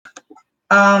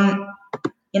Um,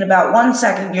 in about 1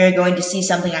 second, you're going to see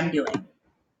something I'm doing.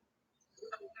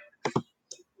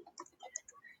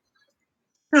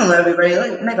 Hello,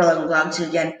 everybody. Mega Level Vlog 2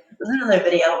 again with another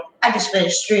video. I just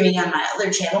finished streaming on my other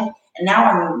channel, and now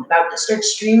I'm about to start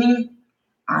streaming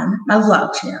on my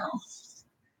vlog channel.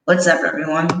 What's up,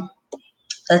 everyone?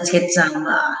 Let's get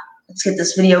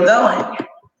this video going.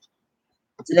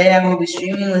 Today I will be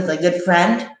streaming with a good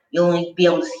friend. You'll only be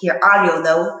able to hear audio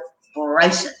though,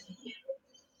 Bryson.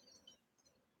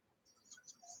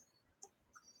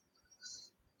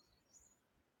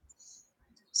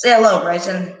 Say hello,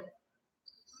 Bryson.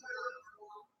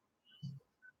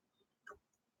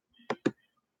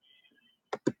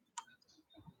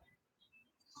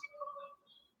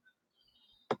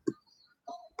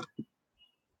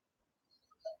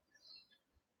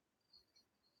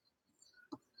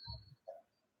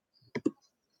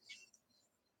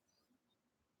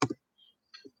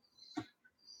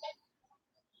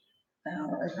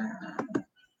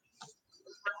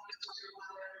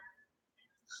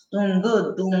 Doing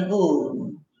good, doing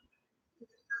good.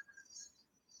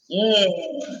 Yeah.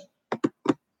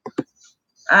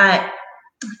 Alright.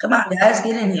 Come on, guys,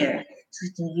 get in here.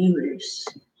 It's the viewers.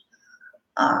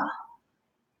 I'm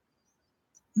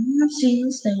seeing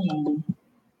this thing.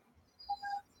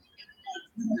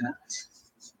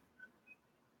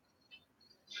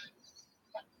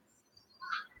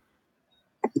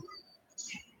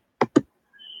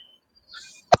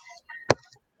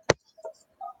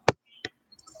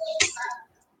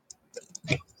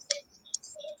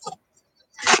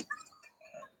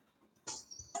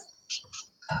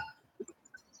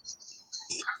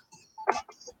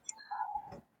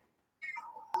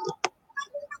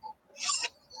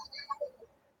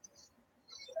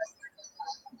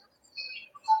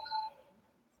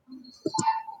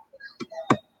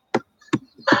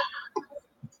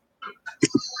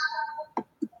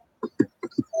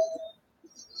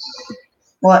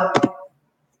 What?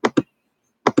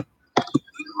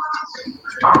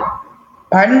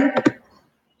 Pardon?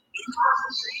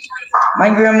 My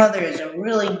grandmother is a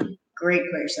really great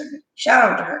person.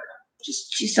 Shout out to her.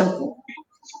 She's so cool.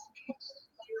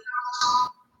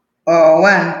 Oh,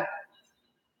 when?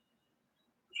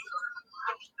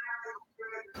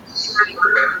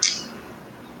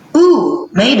 Ooh,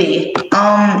 maybe.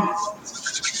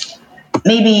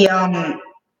 Maybe, here,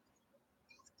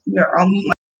 I'll mute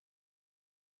my.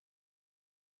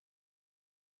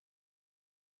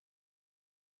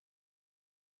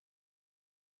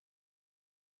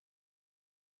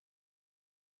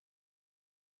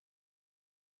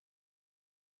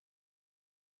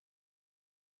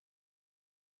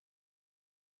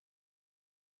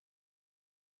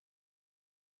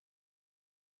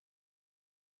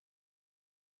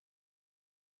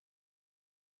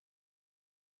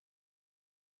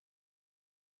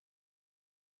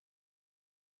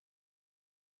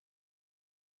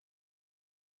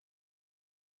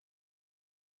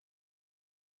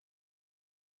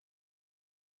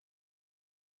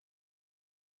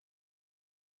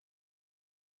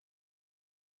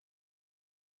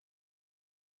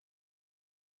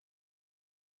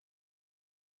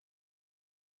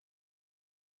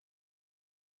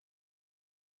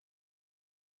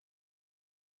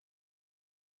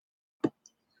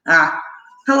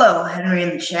 Hello, Henry in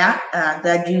the chat.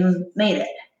 Glad you made it.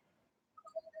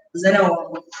 Because I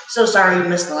know, so sorry you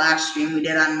missed the last stream we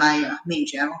did on my main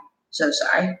channel. So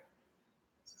sorry.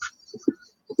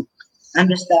 I'm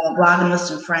just vlogging with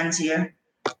some friends here.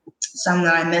 Some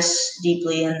that I miss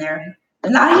deeply in there.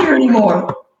 They're not here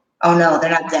anymore. Oh no, they're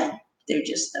not dead. They're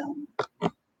just,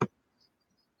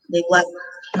 they left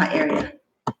my area.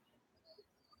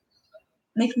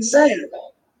 Makes me sad.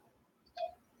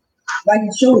 If I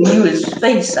could show you his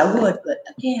face, I would, but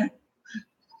I can't.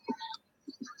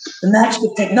 The magic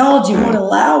of technology won't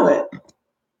allow it.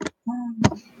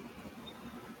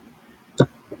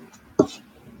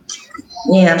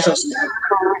 Yeah, I'm so sad.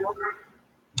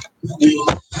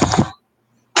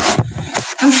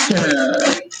 I'm just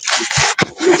gonna.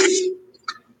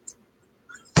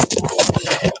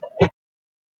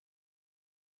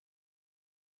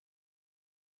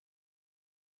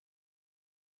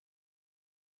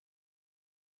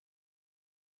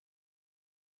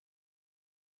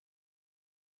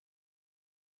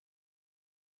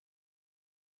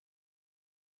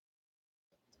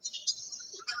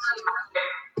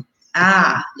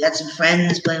 You got some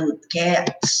friends playing with the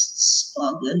cats. It's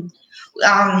all good.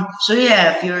 So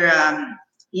yeah, if you're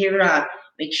here,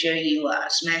 make sure you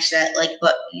smash that like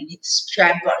button and hit the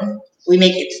subscribe button. We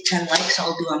make it to 10 likes,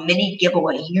 I'll do a mini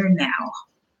giveaway here now.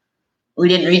 We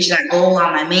didn't reach that goal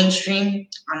on my main stream,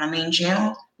 on the main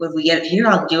channel. if we get it here,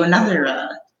 I'll do another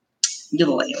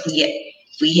giveaway. If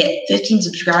we hit 15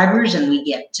 subscribers and we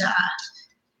get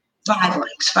 5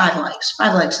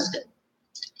 likes is good.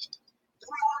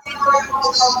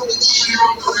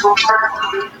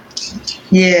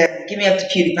 Yeah, give me up to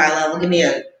PewDiePie level. Give me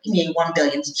 1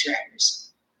 billion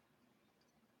subscribers.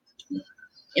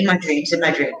 In my dreams.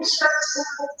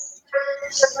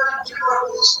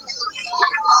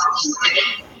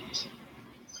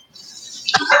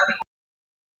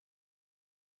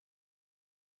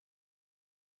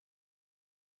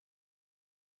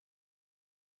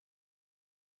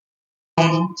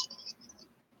 Um,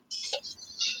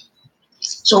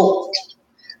 so,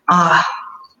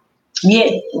 yeah,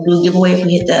 we'll do a giveaway if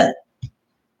we hit that.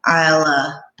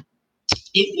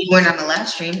 If you weren't on the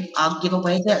last stream, I'll give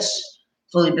away this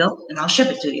fully built and I'll ship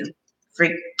it to you.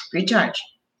 Free charge.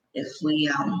 If we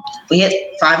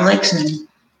hit 5 likes and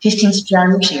 15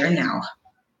 subscribers here now.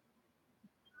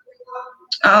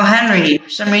 Oh, Henry, for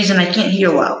some reason I can't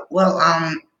hear well. Well,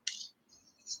 I'm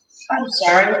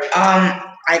sorry.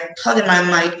 I plugged in my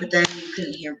mic, but then you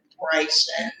couldn't hear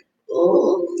Bryson.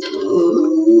 Ooh.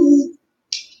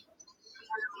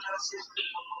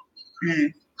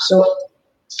 So,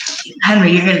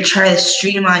 Henry, you're gonna try to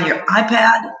stream on your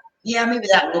iPad? Yeah, maybe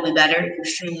that will be better. If you're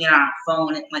streaming it on a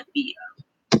phone, it might be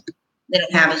they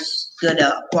don't have as good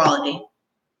quality.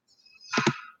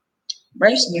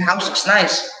 Bryson, your house looks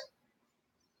nice.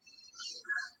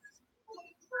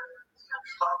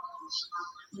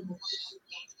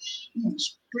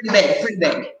 It's pretty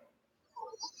big.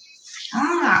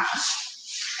 Ah,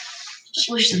 just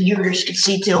wish the viewers could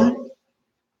see too.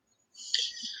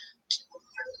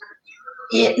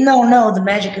 No, the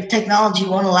magic of technology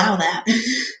won't allow that.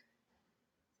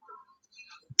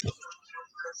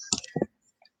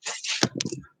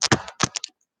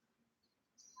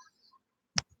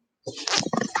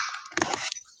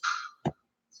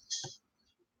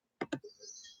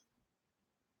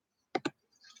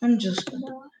 I'm just gonna.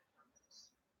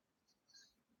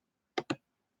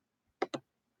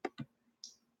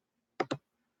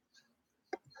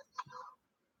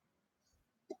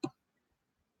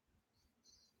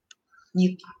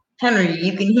 Henry,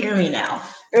 you can hear me now.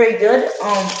 Very good.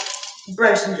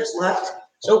 Bryson just left.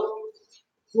 So,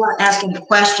 if you want asking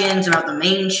questions about the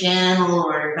main channel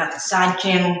or about the side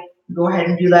channel, go ahead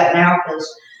and do that now because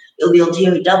you'll be able to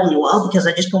hear me doubly well because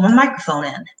I just put my microphone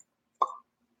in.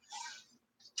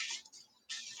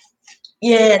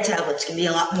 Yeah, tablets can be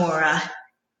a lot more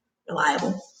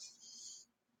reliable.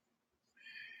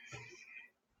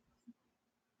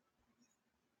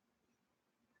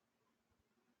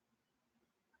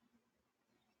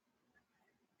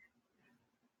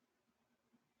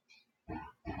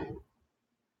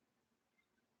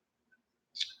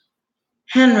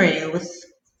 Henry with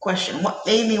question, what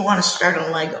made me want to start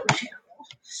a Lego channel?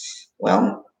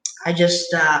 Well,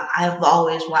 I've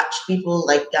always watched people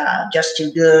like Just Too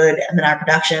Good, M&R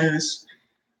Productions.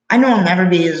 I know I'll never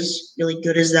be as really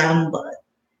good as them, but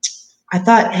I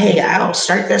thought, hey, I'll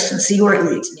start this and see where it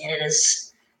leads me. And it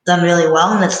has done really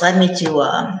well, and it's led me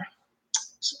to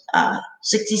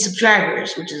 60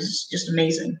 subscribers, which is just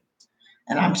amazing.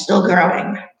 And I'm still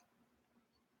growing.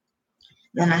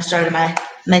 Then I started my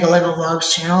Mega Lego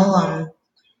Vlogs channel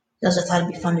because I thought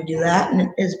it'd be fun to do that, and it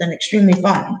has been extremely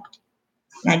fun.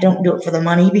 And I don't do it for the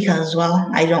money because, well,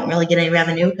 I don't really get any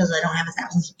revenue because I don't have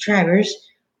 1,000 subscribers,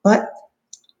 but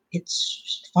it's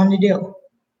just fun to do.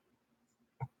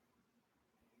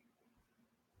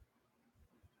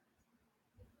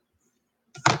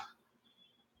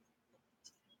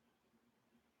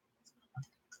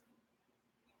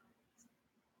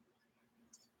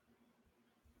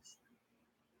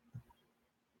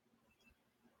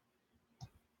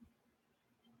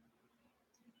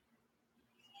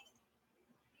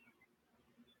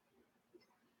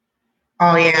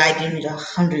 Oh yeah, I do need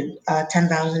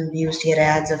 10,000 views to get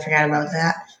ads. I forgot about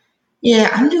that.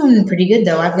 Yeah, I'm doing pretty good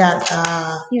though. I've got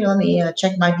here. Let me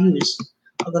check my views.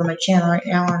 I'll go to my channel right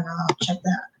now and I'll check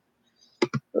that.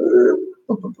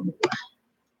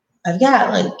 I've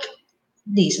got like a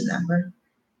decent number.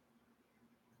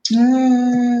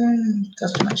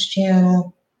 Customize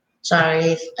channel.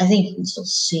 Sorry, I think you can still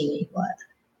see me, but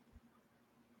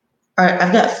all right,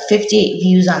 I've got 58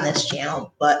 views on this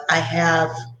channel, but I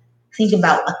have I think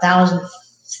about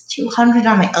 1,200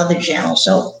 on my other channel.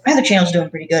 So my other channel's doing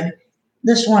pretty good.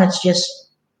 This one, it's just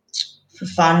for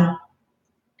fun.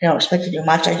 I don't expect to do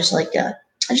much. I just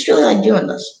really like doing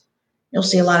this. You'll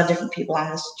see a lot of different people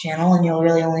on this channel, and you'll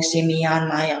really only see me on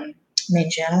my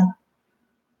main channel.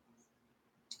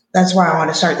 That's why I want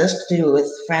to start this, to do it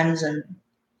with friends and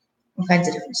all kinds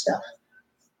of different stuff.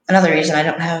 Another reason I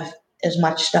don't have as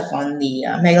much stuff on the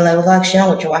Mega Lego Vlogs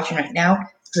channel, which you're watching right now,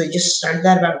 because I just started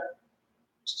that about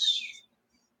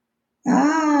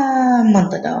a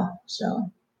month ago.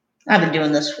 So I've been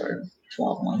doing this for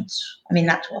 12 months. I mean,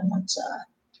 not 12 months,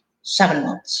 7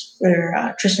 months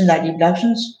for Tristan's ID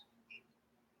Productions.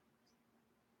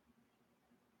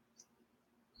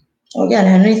 So again,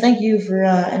 Henry, thank you for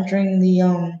entering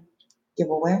the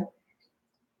giveaway.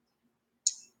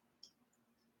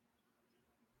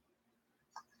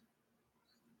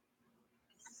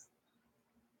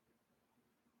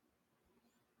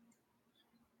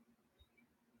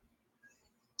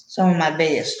 Some of my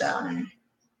biggest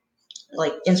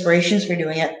like inspirations for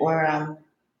doing it were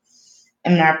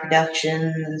M&R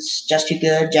Productions, Just Too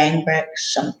Good, Giant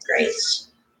Bricks, some greats.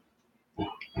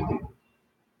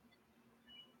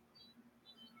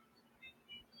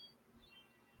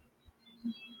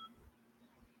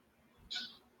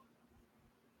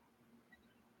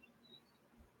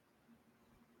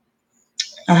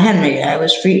 Henry, I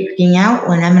was freaking out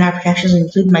when M&R Productions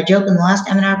included my joke in the last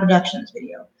M&R Productions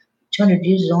video. 200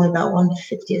 views is only about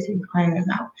 1/50th of the requirement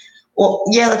amount. Well,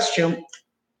 yeah, that's true.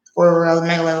 For the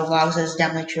Mega Lego Vlogs, that's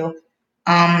definitely true.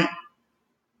 I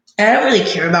don't really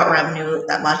care about revenue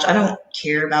that much. I don't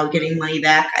care about getting money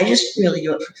back. I just really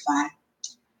do it for fun.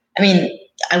 I mean,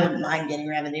 I wouldn't mind getting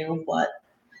revenue, but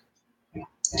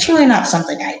it's really not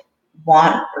something I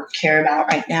want or care about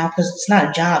right now because it's not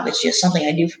a job. It's just something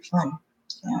I do for fun.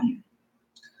 I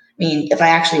mean, if I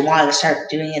actually wanted to start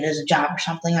doing it as a job or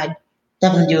something, I'd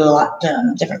definitely do a lot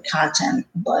different content,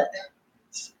 but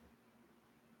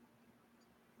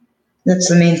that's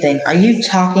the main thing. Are you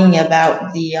talking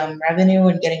about the revenue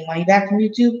and getting money back from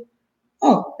YouTube?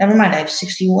 Oh, never mind. I have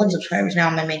 61 subscribers now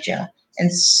on my main channel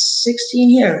and 16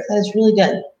 here. That is really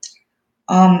good.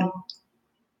 Oh,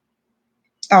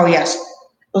 yes. I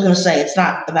was going to say, it's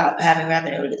not about having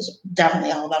revenue. It is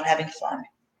definitely all about having fun.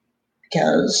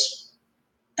 Because,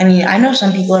 I mean, I know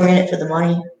some people are in it for the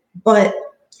money, but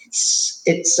it's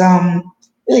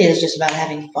really is just about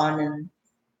having fun. And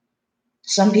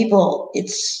some people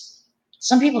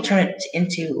turn it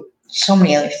into so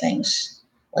many other things,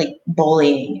 like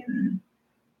bullying and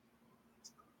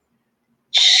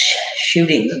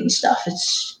shootings and stuff.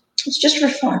 It's just for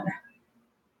fun.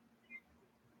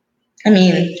 I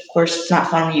mean, of course, it's not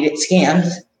fun when you get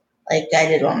scammed, like I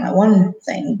did on my one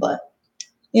thing, but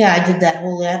yeah, I did that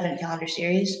whole advent calendar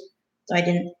series. So I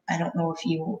don't know if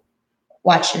you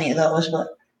watched any of those, but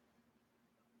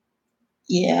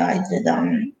yeah, I did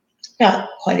got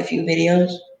quite a few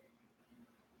videos.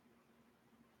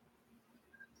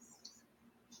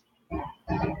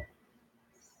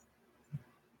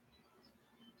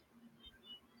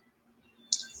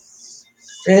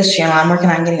 For this channel, I'm working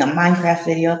on getting a Minecraft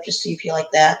video up, just see if you like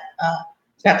that.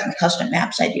 Got some custom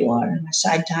maps I do on my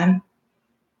side time.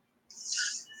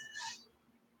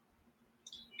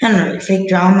 Henry, fake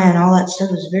drama and all that stuff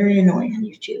is very annoying on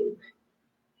YouTube.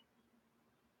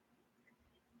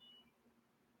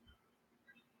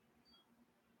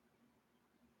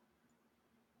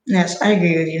 Yes, I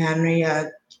agree with you, Henry.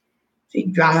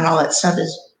 Fake drama and all that stuff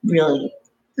is really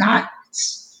not.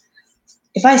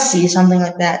 If I see something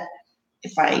like that,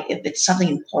 if it's something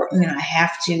important and I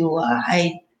have to,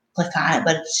 I click on it.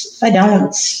 But if I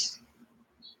don't,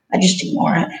 I just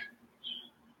ignore it.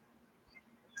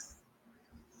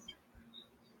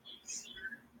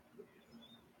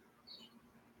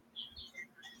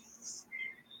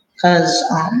 Because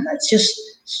it's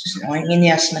just annoying. And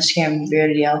yes, my scam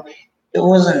video,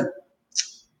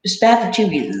 it's bad for two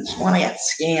reasons. One, I got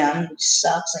scammed, which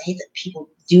sucks. I hate that people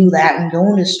do that and go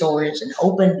into stores and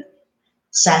open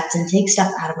sets and take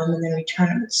stuff out of them and then return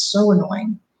them. It's so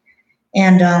annoying.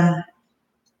 And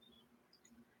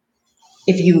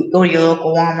if you go to your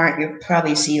local Walmart, you'll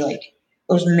probably see like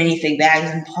those minifig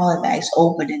bags and poly bags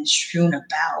open and strewn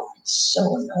about. It's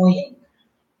so annoying.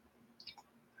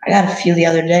 I got a few the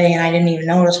other day and I didn't even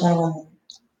notice one of them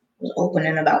was open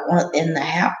and about one in the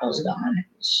half was gone. It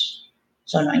was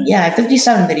so annoying. Yeah, I have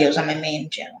 57 videos on my main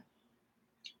channel,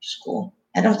 which is cool.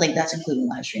 I don't think that's including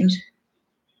live streams.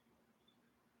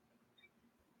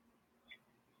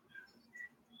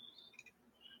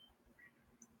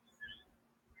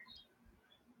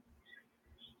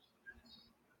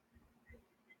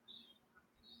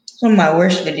 Some of my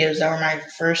worst videos that were my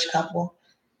first couple,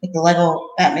 like the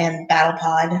Lego Batman Battle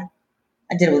Pod.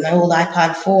 I did it with my old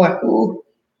iPod 4. Ooh.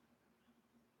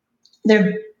 They're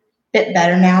a bit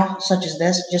better now, such as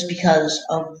this, just because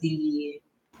of the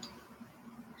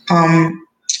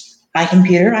my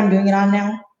computer I'm doing it on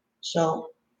now. So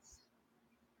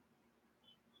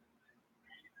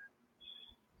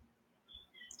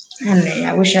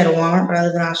I wish I had a Walmart, but I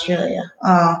live in Australia.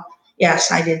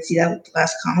 Yes, I did see that with the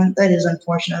last comment. That is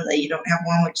unfortunate that you don't have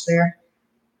Walmart's there.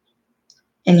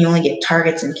 And you only get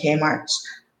Targets and Kmart's.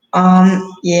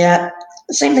 Yeah,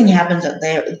 the same thing happens at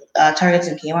the Targets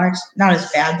and Kmart's. Not as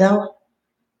bad though.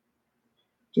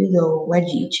 Do the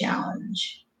wedgie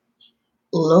challenge.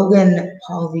 Logan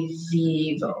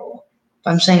Polvivo. If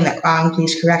I'm saying that wrong,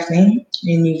 please correct me,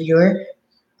 any new viewer.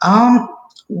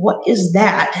 What is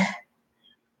that?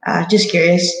 Just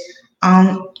curious.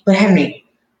 But Henry,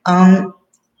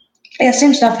 yeah,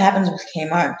 same stuff happens with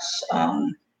Kmart's.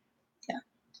 Yeah.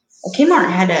 Well,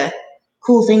 Kmart had a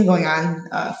cool thing going on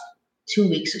 2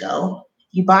 weeks ago.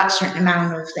 You bought a certain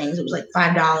amount of things. It was like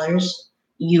 $5.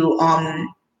 You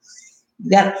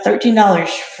got $13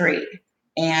 free.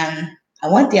 And I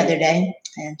went the other day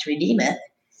and to redeem it,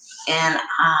 and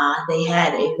they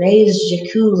had a raised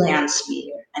Jakku land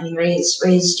speeder. Raised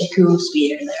Jakku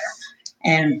speeder there,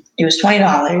 and it was $20.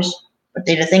 But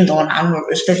they had a thing going on where it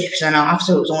was 50% off,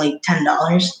 so it was only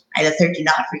 $10. I had a $13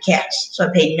 free cash, so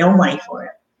I paid no money for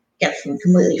it. Got it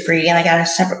completely free, and I got a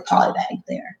separate poly bag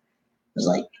there. It was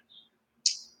like,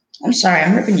 I'm sorry,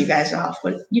 I'm ripping you guys off,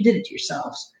 but you did it to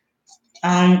yourselves.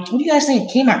 What do you guys think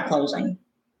of Kmart closing?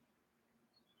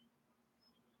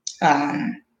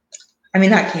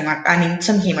 Not Kmart.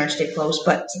 Some Kmart's did close,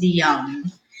 but the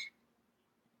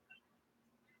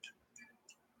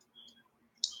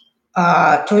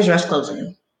Toys R Us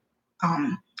closing.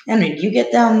 Henry, do you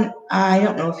get them? I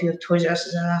don't know if you have Toys R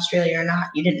Us in Australia or not.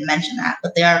 You didn't mention that,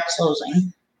 but they are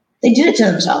closing. They did it to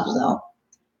themselves, though.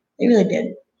 They really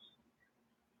did.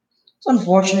 It's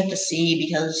unfortunate to see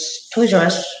because Toys R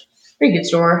Us, pretty good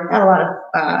store, had a lot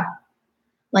of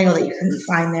Lego that you couldn't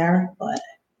find there, but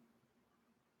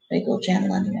pretty cool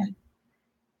channel anyway.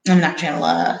 I'm not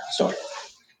channel, store.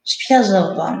 Just because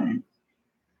of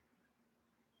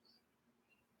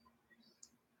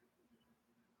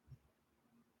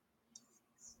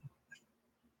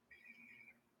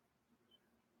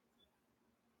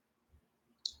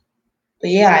but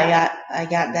yeah, I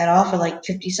got that off for like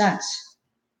 50 cents.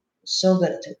 So good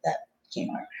at that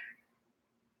Kmart.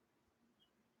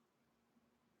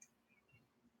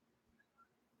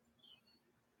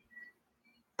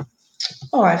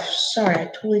 Oh, I'm sorry, I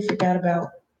totally forgot about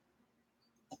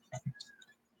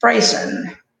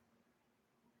Bryson.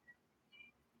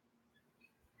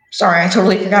 Sorry, I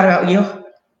totally forgot about you.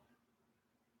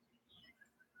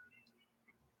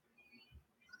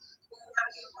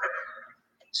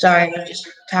 Sorry, I'm just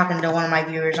talking to one of my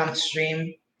viewers on the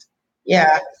stream.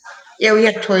 Yeah, we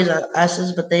have Toys R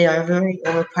Us's, but they are very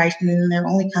overpriced, and their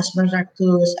only customers are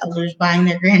clueless elders buying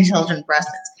their grandchildren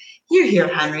breastfeeds. Here,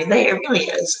 Henry. It really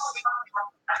is.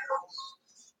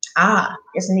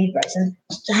 Yes, indeed, Bryson.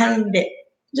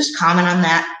 Just comment on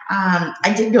that.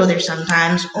 I did go there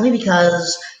sometimes, only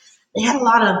because they had a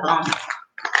lot of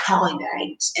poly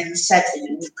bags and sets that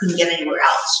you couldn't get anywhere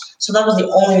else. So that was the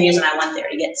only reason I went there,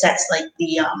 to get sets like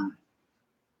the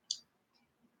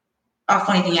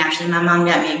funny thing, actually, my mom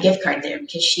got me a gift card there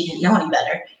because she didn't know any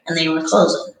better, and they were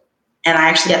closing. And I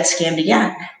actually got scammed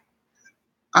again.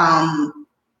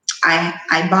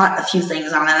 I bought a few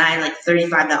things on it, and I had like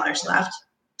 $35 left.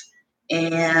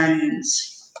 And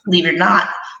believe it or not,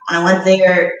 when I went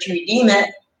there to redeem it,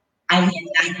 I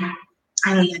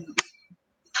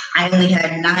only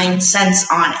had 9 cents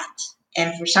on it.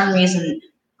 And for some reason,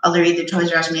 either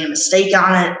Toys R Us made a mistake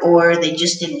on it, or they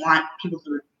just didn't want people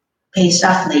to pay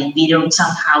stuff, and they vetoed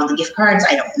somehow the gift cards.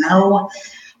 I don't know,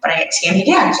 but I got scammed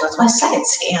again, so that's my second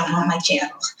scam on my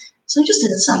channel. So just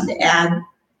did something to add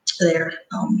to there.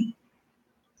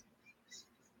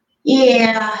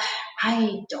 Yeah,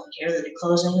 I don't care that they're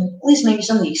closing. At least maybe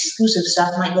some of the exclusive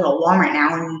stuff might go to Walmart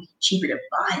now and be cheaper to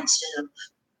buy instead of.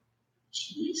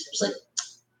 Jeez, there's like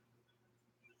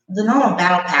the normal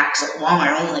battle packs at Walmart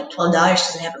are only like $12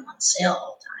 because they have them on sale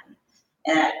all the time.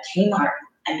 And at Kmart,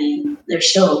 they're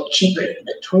still cheaper,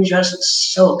 but Toys R Us is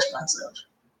so expensive.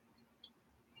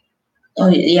 Oh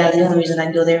yeah, the only reason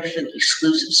I go there is for the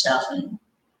exclusive stuff, and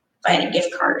if I had a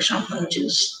gift card or something, which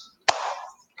is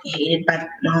hated by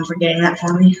mom for getting that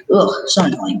for me. Ugh, so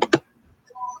annoying.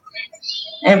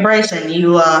 Hey Bryson,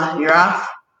 you're off?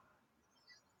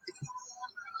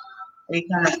 Are you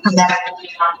gonna come back? Okay.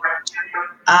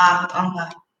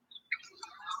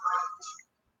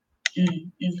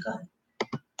 Okay.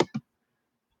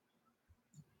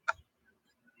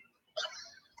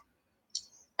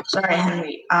 Sorry,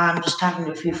 Henry. I'm just talking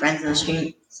to a few friends in the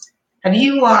stream. Have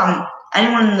you,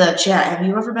 anyone in the chat, have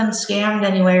you ever been scammed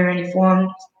anywhere or any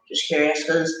form? Just curious,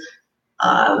 because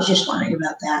I was just wondering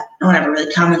about that. No one ever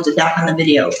really commented back on the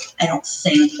video. I don't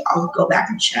think. I'll go back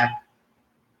and check.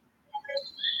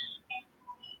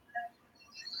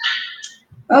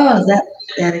 Oh,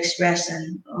 that express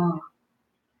and oh.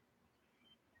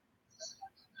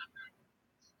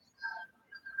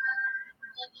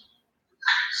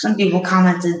 Some people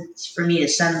commented for me to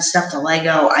send stuff to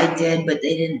Lego. I did, but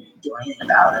they didn't do anything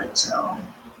about it. So I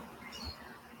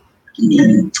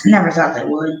never thought they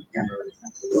would. Never really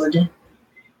thought they would,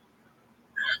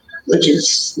 which is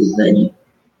stupid.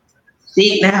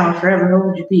 Speak now, forever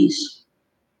hold your peace.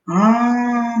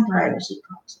 Privacy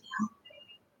policy.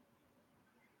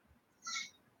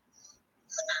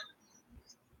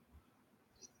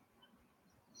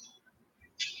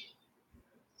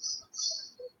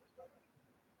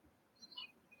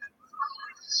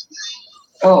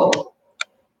 Oh,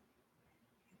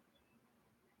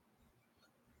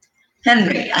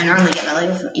 Henry, I normally get my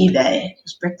Lego from eBay.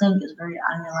 This Bricklink is very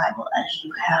unreliable as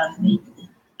you have made the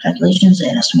calculations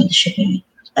and estimate the shipping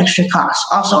extra costs.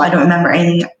 Also, I don't remember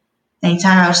anytime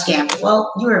I was scammed.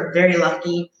 Well, you were very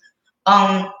lucky.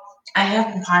 I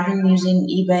have been pondering using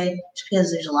eBay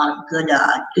because there's a lot of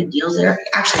good deals there.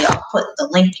 Actually, I'll put the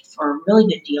link for a really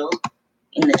good deal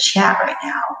in the chat right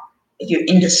now. If you're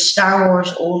into Star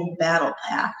Wars old battle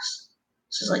packs,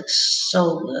 this is like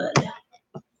so good.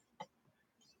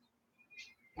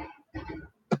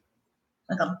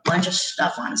 Like a bunch of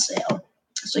stuff on sale.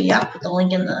 So yeah, I'll put the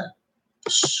link in the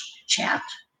chat.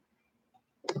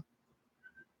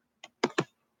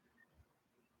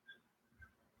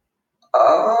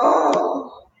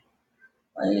 Oh,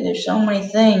 there's so many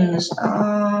things.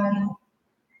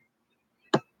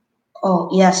 Oh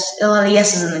yes, a lot of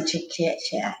yeses in the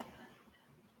chat.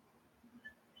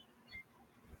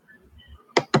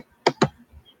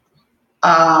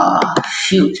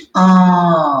 Shoot.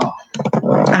 Oh, I'm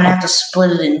gonna have to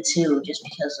split it in two just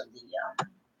because of the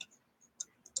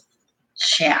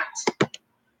chat.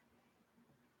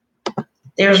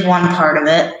 There's one part of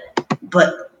it,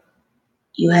 but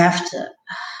you have to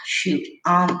shoot.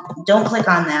 Don't click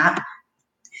on that.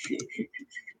 Shoot.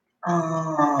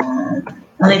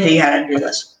 Let me figure out how to do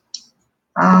this.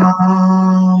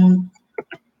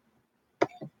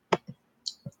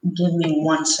 Give me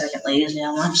 1 second, ladies and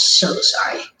gentlemen. I'm so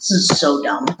sorry. This is so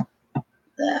dumb.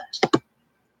 That.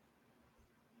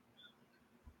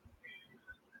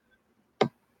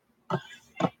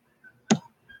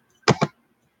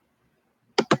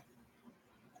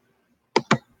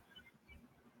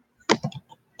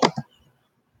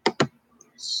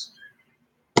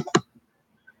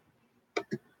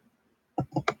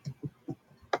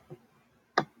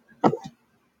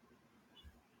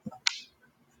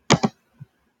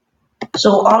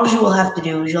 So all you will have to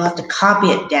do is you'll have to copy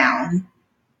it down.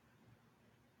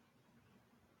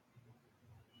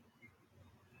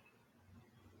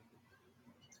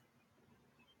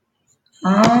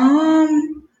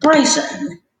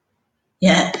 Bryson.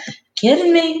 Yeah,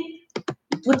 kidding me?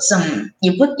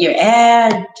 You put your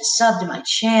ad to sub to my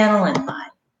channel and my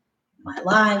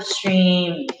live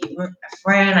stream. If you weren't my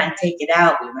friend, I'd take it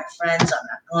out. We're my friends. I'm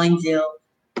not going to.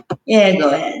 Yeah, go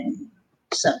ahead and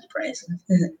sub to Bryson.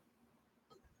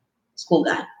 It's a cool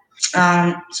guy.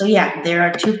 So yeah, there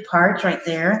are 2 parts right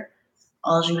there.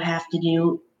 All you have to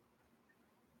do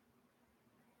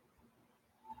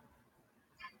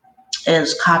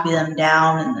is copy them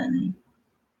down and then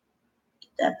get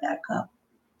that back up.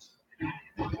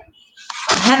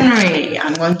 Henry,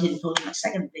 I'm going to post my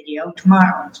second video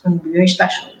tomorrow. It's going to be very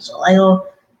special. It's a Lego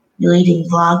relating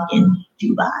vlog in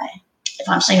Dubai. If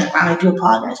I'm saying that wrong, I do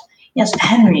apologize. Yes,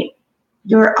 Henry,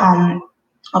 you're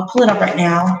I'll pull it up right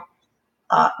now.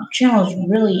 Your channel is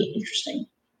really interesting.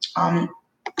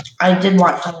 I did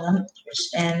watch some of them.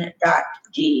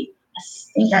 Tristan.g. I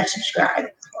think I subscribed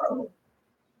for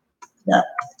the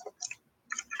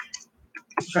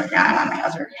right now on my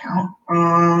other account.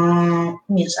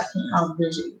 Give me a second. I'll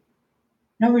visit.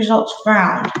 No results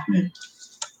found.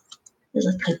 There's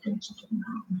a type in something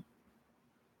wrong.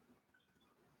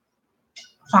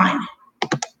 Fine.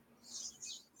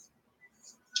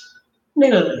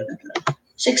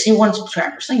 61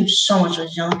 subscribers. Thank you so much,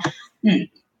 ladies and gentlemen.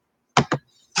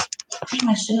 Here's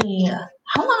my silly.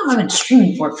 How long have I been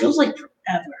streaming for? It feels like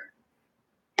forever.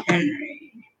 Henry.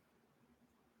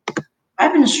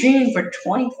 I've been streaming for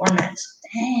 24 minutes.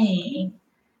 Dang.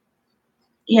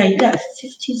 Yeah, you got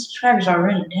 15 subscribers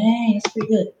already. Dang, that's pretty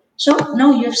good. So,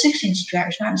 no, you have 16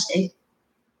 subscribers, my mistake.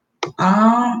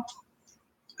 I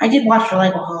did watch the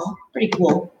Lego haul. Pretty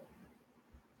cool.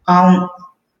 I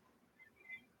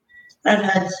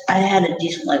had a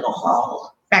decent Lego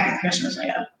haul back in Christmas. I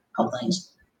got a couple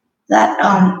things. That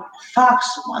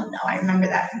Fox one though, I remember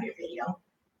that from your video.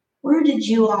 Where did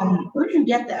you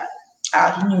get that?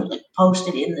 Can you like post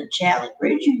it in the chat? Like, where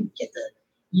did you get the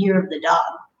Year of the Dog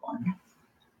one?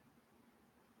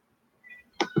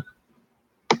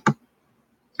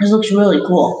 This looks really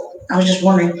cool. I was just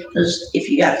wondering if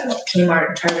you got like Kmart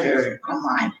or Target or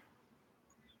online.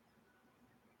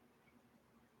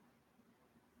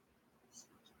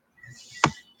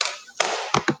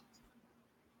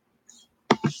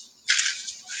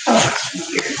 Oh,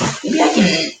 maybe I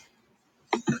can.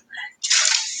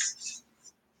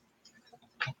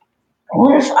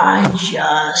 What if I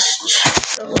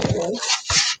just go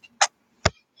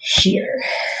here?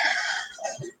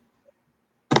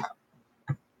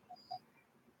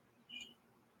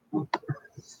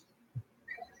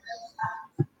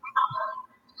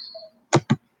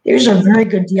 There's a very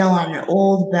good deal on an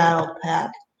old battle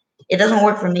pack. It doesn't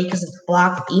work for me because it's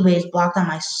blocked. eBay is blocked on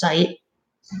my site.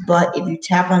 But if you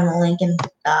tap on the link and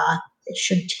it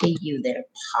should take you there,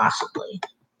 possibly.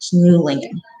 It's a new link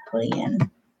I'm putting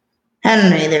in.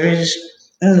 Anyway, there is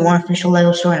only one official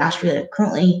Lego store in Australia.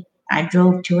 Currently, I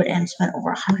drove to it and spent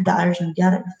over $100 and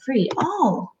got it for free.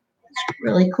 Oh, that's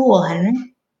really cool,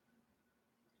 Henry.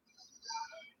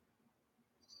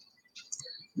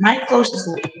 My closest.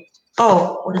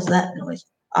 Oh, what is that noise?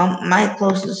 My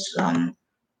closest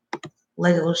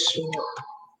Lego store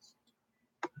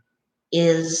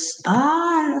is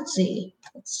let's see.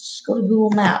 Let's go to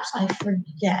Google Maps. I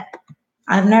forget.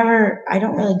 I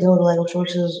don't really go to Lego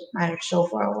stores because mine are so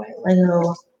far away.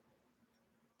 Lego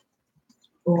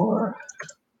or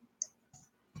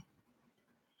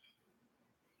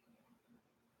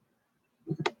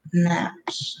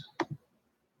Maps.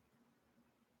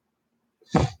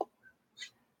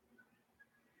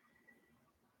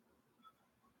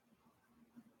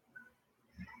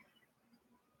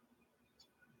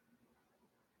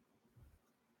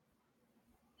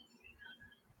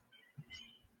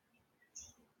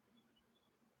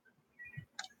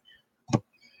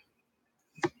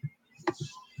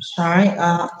 Sorry,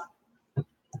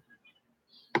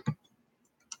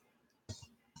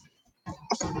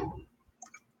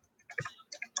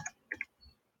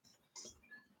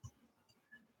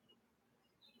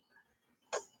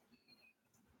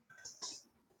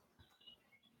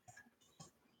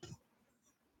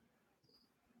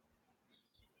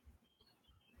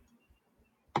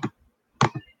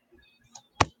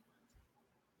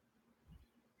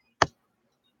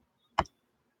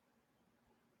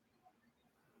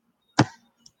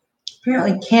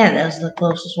 apparently Canada is the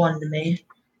closest one to me.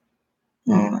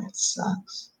 Oh, that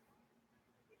sucks.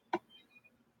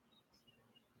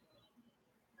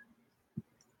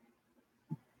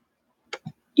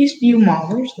 Eastview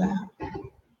Mall, where's that?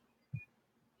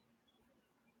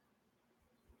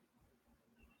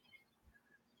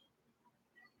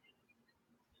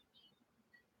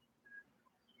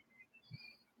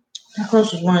 The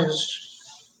closest one is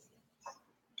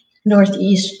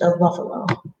northeast of Buffalo.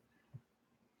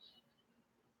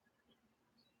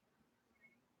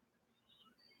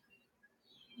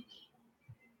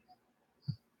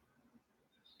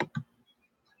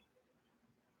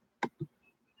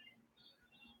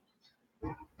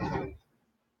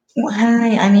 Well,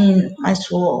 Henry, I mean, my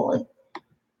school,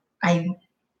 I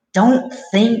don't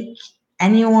think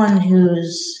anyone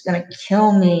who's gonna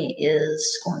kill me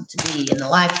is going to be in the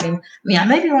live stream. I mean, I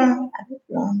may be wrong. I may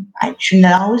be wrong. I should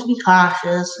always be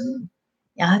cautious and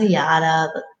yada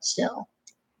yada, but still,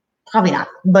 probably not.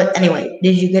 But anyway,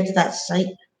 did you get to that site?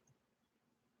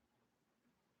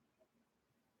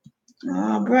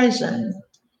 Bryson,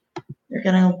 you're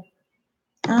gonna.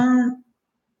 Um.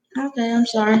 Okay, I'm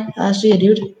sorry. I see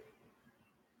you, dude.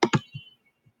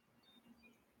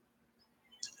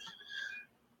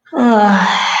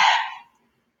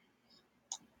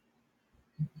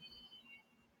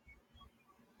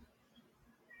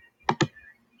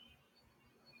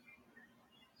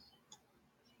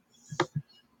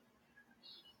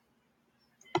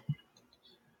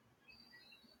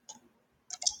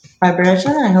 Bye,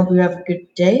 Bryson. I hope you have a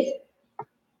good day.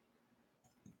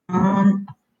 Um.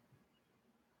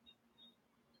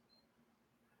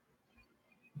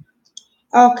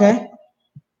 Okay.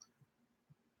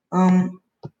 Um.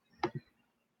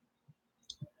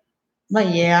 But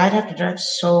yeah, I'd have to drive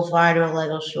so far to a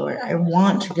Lego store. I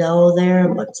want to go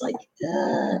there, but it's like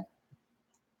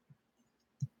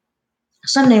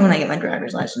someday when I get my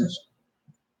driver's license.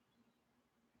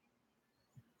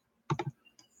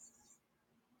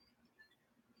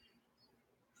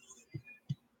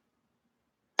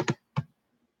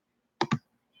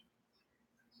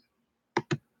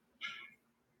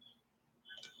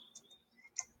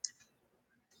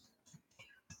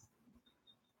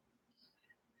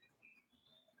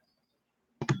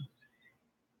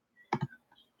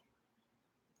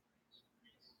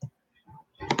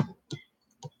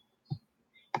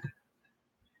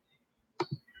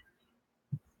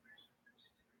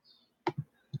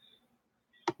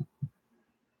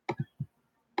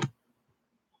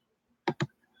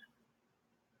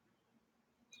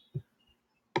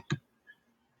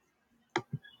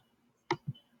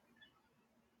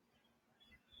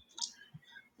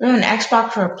 An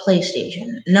Xbox or a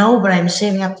PlayStation? No, but I'm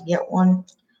saving up to get one.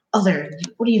 Other?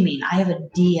 What do you mean? I have a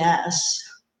DS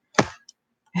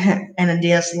and a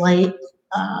DS Lite.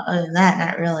 Other than that,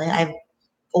 not really. I have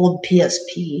old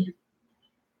PSP.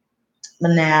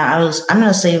 But nah, I'm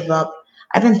gonna save up.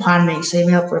 I've been pondering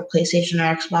saving up for a PlayStation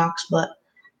or Xbox, but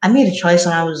I made a choice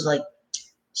when I was like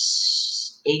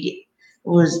it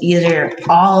was either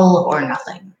all or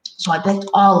nothing. So I picked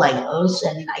all Legos,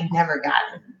 and I never got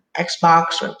an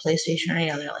Xbox or PlayStation or any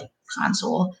other like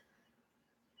console.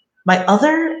 My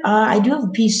other, I do have a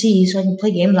PC, so I can play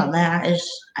games on that.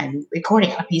 I'm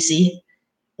recording on a PC,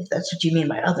 if that's what you mean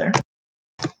by other.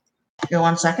 Here,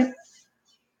 1 second.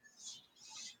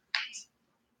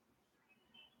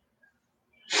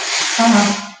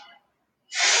 Uh-huh.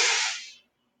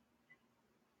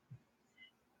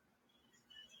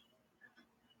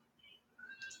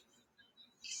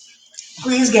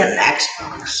 Please get an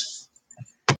Xbox.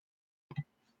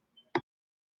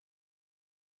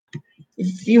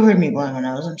 If you heard me blowing my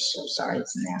nose, I'm so sorry.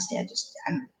 It's nasty.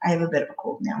 I have a bit of a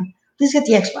cold now. Please get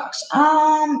the Xbox.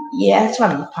 Yeah, that's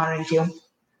what I'm pondering too.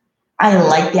 I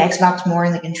like the Xbox more,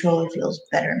 and the controller feels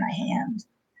better in my hand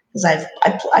because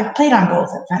I've played on both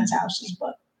at friends' houses,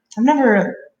 but I've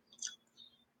never.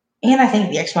 And I think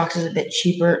the Xbox is a bit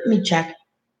cheaper. Let me check.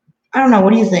 I don't know.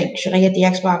 What do you think? Should I get the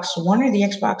Xbox One or the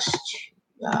Xbox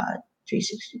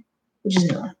 360, which is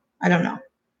newer? I don't know.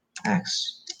 Xbox.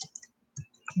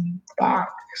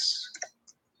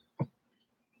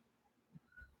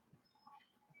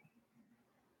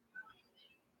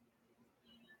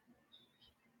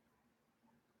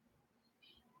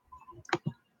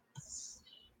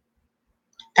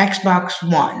 Xbox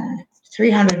One,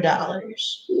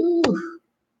 $300. Ooh.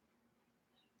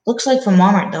 Looks like from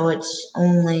Walmart though it's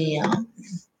only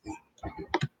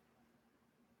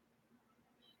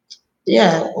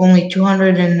only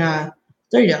 $230.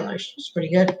 It's pretty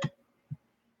good.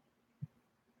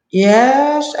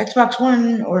 Yes, Xbox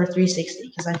One or 360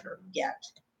 because I forget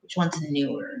which one's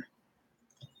newer.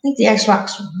 I think the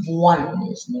Xbox One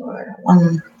is newer.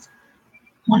 One,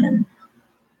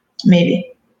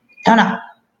 maybe. Don't know.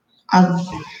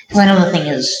 Because I know the thing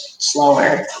is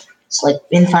slower. It's like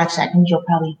in 5 seconds you'll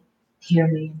probably hear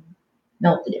me and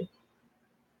know what to do.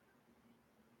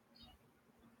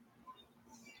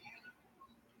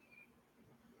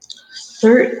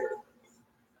 Third,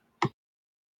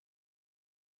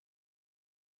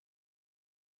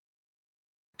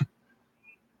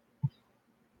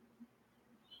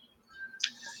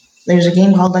 there's a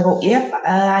game called Lego. Yep,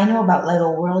 I know about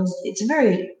Lego Worlds. It's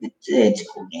a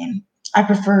cool game. I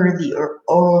prefer the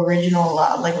original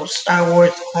Lego Star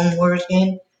Wars Clone Wars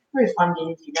game. Very fun game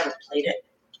if you've never played it.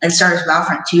 And Star Wars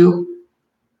Battlefront 2.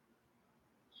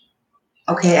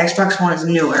 Okay, Xbox One is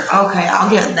newer. Okay, I'll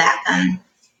get that then.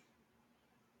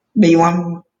 But you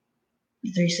want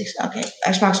 360? Okay,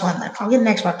 Xbox One then. I'll get an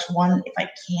Xbox One if I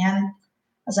can,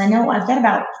 as I know I've got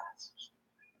about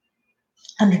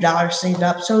 $100 saved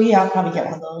up. So yeah, I'll probably get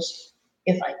one of those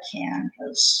if I can,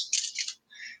 because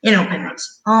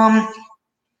penance.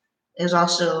 There's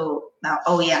also now.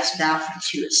 Oh yes, Battlefront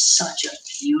 2 is such a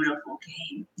beautiful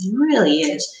game. It really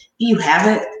is. If you have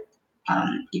it,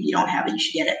 if you don't have it, you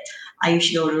should get it. I used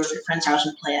to go to a friend's house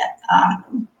and play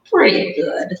it. Pretty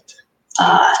good.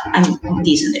 I'm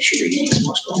decent at shooter games,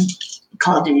 most of them.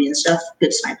 Call of Duty and stuff.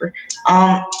 Good sniper.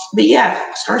 But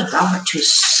yeah, Star Wars Battlefront 2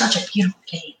 is such a beautiful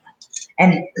game.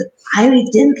 And I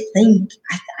didn't think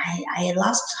I had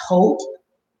lost hope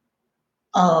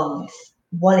of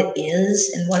what it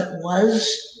is and what it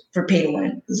was for pay to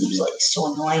win because it was like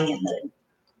so annoying and the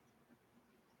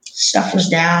stuff was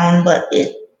down. But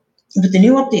the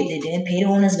new update they did, pay to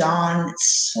win is gone.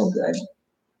 It's so good.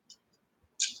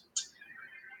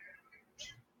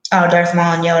 Oh, Darth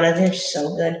Maul and Yoda, they're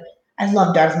so good. I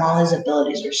love Darth Maul. His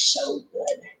abilities are so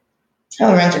good.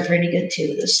 Kylo Ren's are pretty good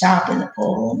too. The stop and the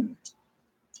pull.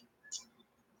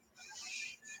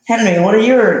 Henry, what are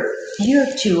your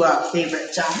two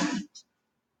favorite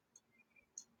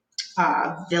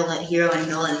hero and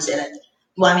villains in it?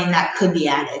 Well, I mean that could be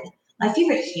added. My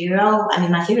favorite hero,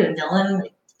 my favorite villain,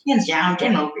 like, hands down,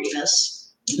 General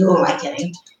Grievous. Who am I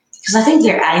kidding? Because I think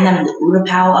they're adding them in the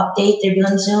Utapau update they're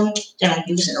doing soon. General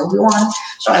Grievous and Obi-Wan.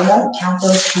 So I won't count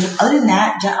those two. Other than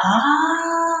that,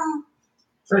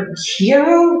 for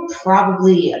hero,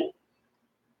 probably,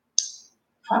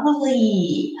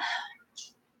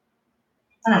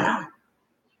 I don't know.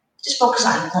 Just focus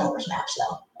on Clone Wars maps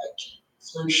though. Like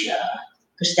Lucia,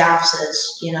 Gustavus,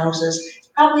 says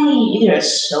probably either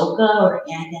Ahsoka or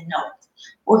Anakin.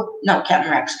 No,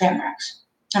 Captain Rex.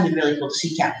 That'd be really cool to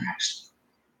see Captain Rex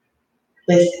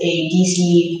with a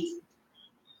DC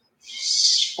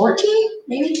 14,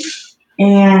 maybe,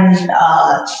 and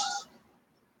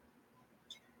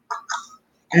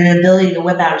an ability to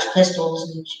whip out his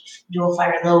pistols and dual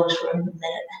fire those for a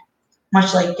minute,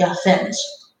 much like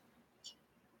Finn's.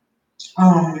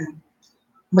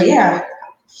 But yeah,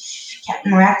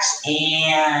 Captain Rex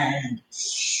and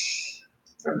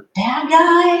for bad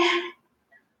guy.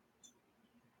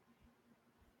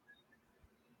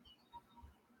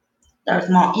 Darth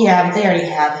Maul. Yeah, but they already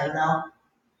have him though.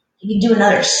 You can do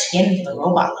another skin for the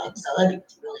robot legs though. That'd be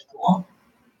really cool.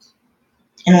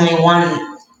 And only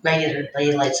one regular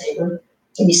blade lightsaber.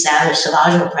 Maybe Savage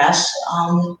Opress.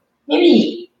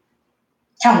 Maybe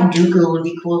Count Dooku would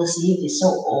be cool to see if he's so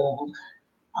old.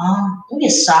 Maybe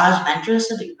Asajj Ventress.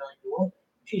 That'd be really cool.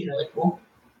 She's really cool.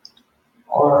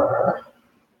 Or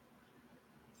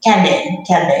Cad Bane.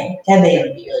 Cad Bane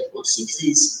would be really cool to see because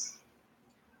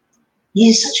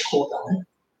he's such a cool villain.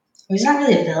 He's not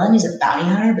really a villain, he's a bounty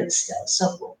hunter, but still,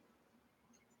 so cool.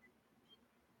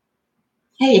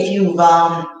 Hey, if you've,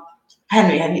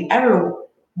 Henry, have you ever,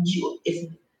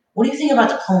 what do you think about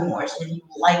the Clone Wars? If you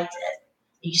liked it,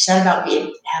 you said about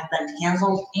it have been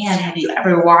canceled, and have you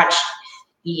ever watched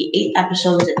the 8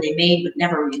 episodes that they made but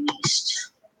never released?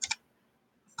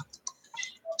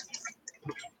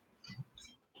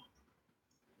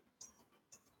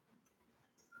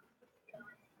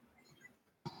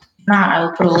 If not, I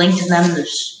will put a link to them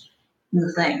in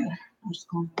the thing.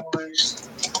 Clone Wars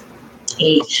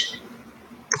 8.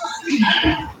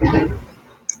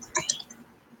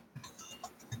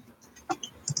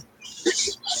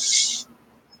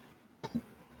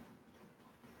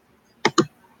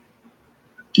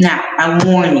 Now, I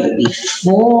warn you,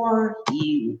 before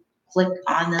you click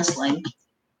on this link,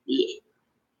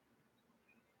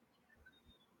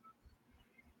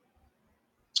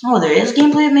 there is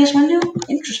gameplay of Mace Windu?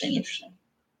 Interesting.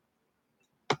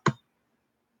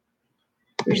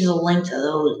 Here's a link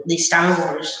to the Star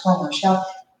Wars Clone Wars stuff.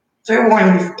 Fair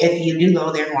warning if you do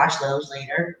go there and watch those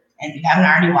later, and you haven't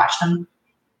already watched them.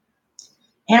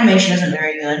 Animation isn't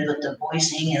very good, but the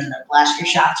voicing and the blaster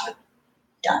shots are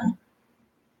done.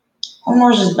 Clone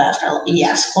Wars is the best.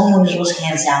 Yes, Clone Wars was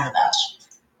hands down the best.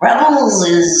 Rebels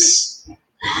is...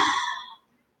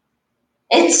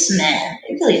 It's meh.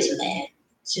 It really is meh.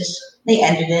 It's just, they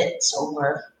ended it. It's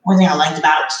over. One thing I liked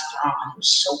about it was Thrawn. It was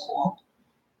so cool.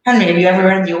 Henry, have you ever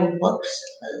read the old books?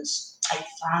 Those, like,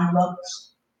 Thrawn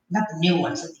books? Not the new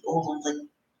ones, like the old ones, like,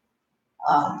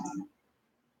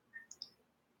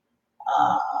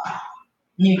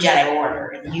 New Jedi Order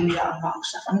and Use Unlock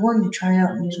stuff. I'm going to try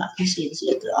out and use my PC and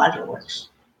see if the audio works.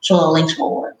 So the links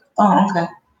will work. Oh, okay.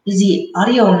 Does the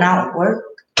audio not work?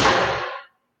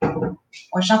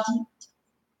 Or something?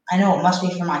 I know it must be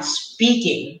for my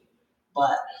speaking,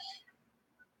 but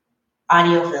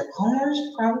audio for the Clone Wars,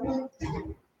 probably?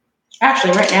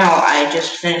 Actually, right now, I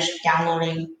just finished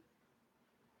downloading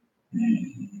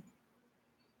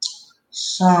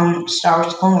some Star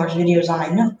Wars Clone Wars videos on my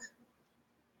Nook.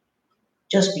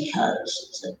 Just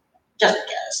because. Just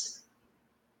because.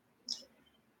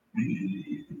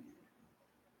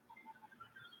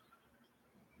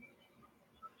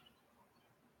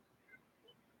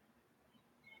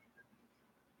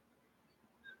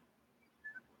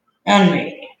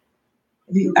 Anyway,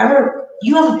 you have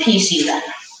a PC then.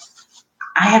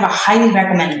 I have a highly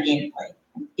recommended gameplay.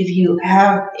 If you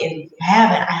haven't,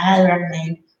 I highly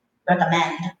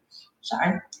recommend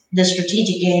the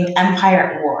strategic game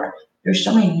Empire at War. There's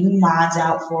so many new mods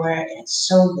out for it, and it's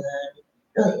so good. It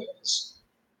really is.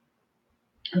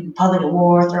 Republic at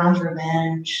War, Thrawn's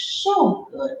Revenge, so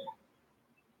good.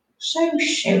 So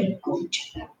good.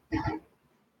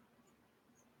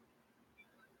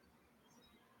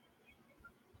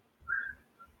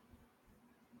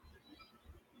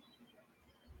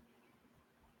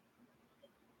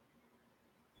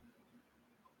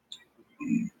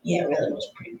 Yeah, it really was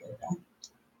pretty good though.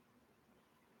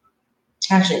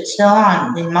 Actually, it's still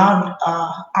on. The mod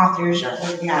authors are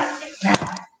working on it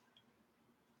now.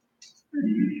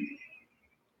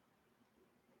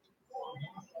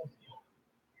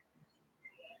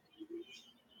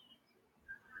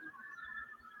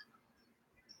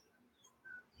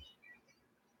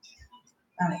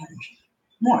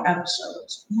 More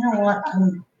episodes. You know what?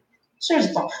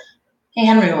 Seriously, hey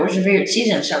Henry, what was your favorite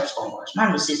season of Star Wars Clone Wars?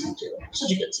 Mine was season 2.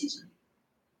 Such a good season.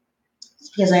 It's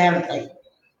because I haven't played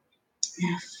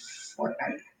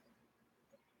Fortnite.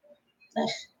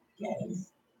 Yeah.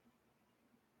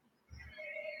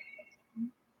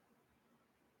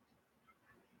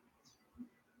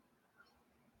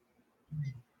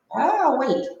 Oh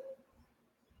wait.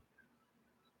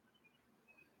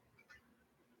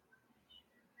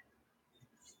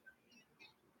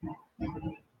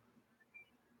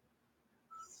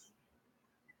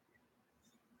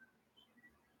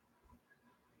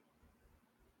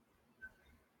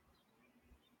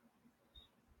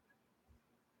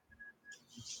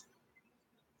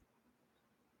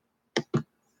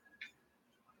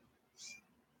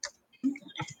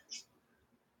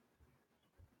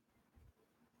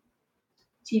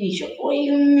 TV show. What do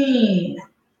you mean?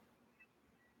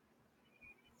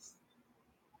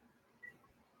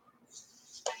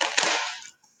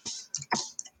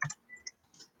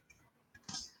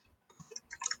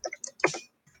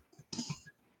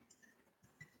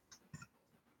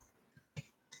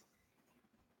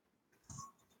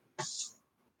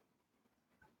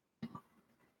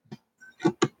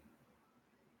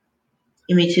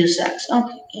 Give me 2 secs.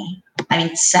 Okay. I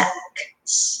mean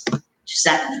secs. 2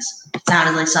 seconds. It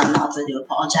sounded like something else. I do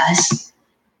apologize.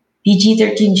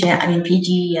 PG-13 channel. I mean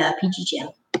PG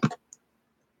channel.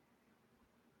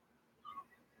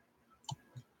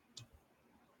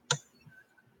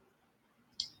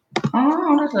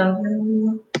 Oh, that's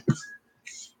lovely.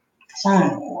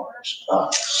 Clone Wars. Oh,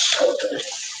 so good.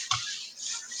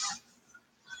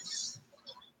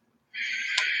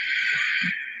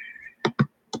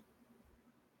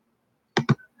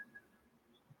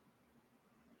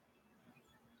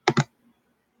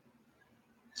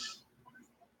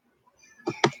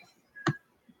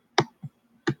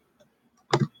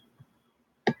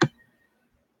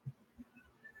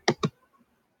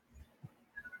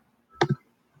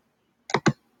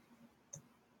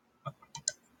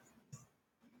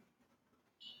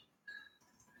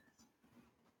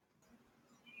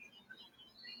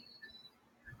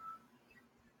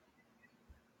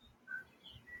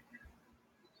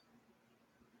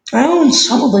 I own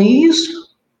some of these.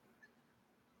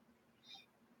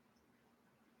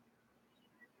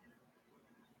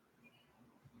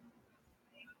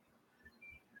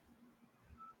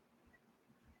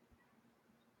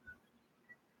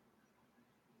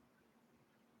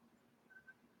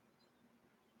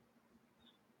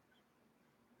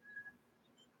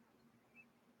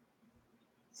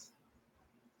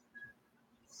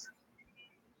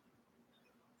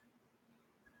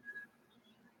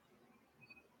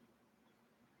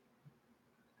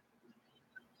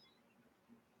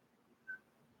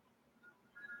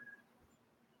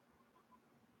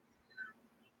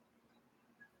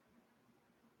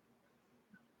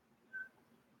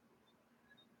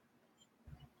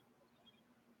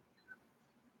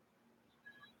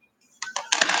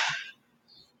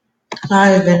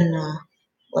 I've been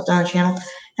what's on the channel?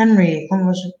 Henry, when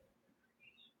was it?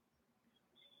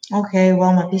 Okay,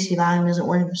 well my PC volume isn't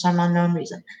working for some unknown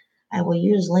reason. I will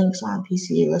use links on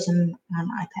PC, listen on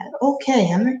iPad. Okay,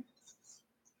 Henry.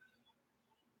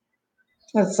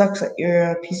 That sucks that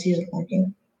your PC isn't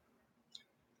working.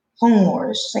 Clone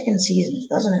Wars, second season,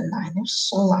 2009. That was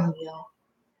so long ago.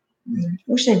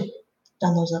 Wish I'd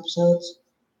done those episodes.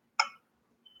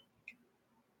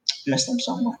 Miss them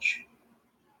so much.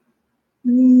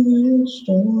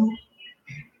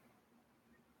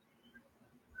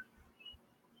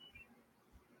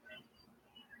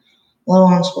 Low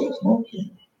on space.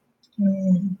 Okay.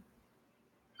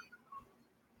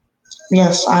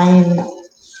 Yes, I'm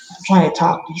trying to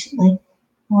talk decently.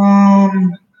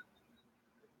 And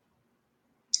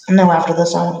then after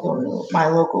this, I want to go to my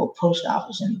local post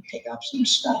office and pick up some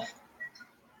stuff.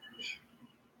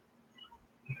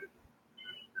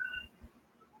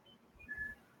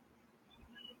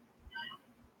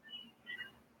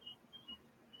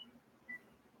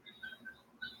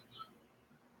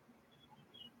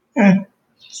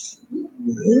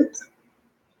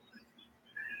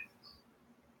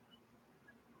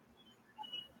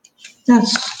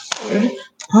 That's weird.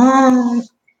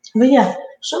 But yeah,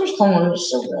 Star Wars Clone Wars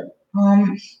is so good.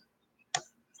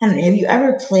 Henry, have you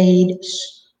ever played?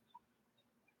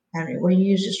 Henry, what do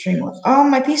you use to stream with?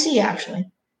 My PC actually.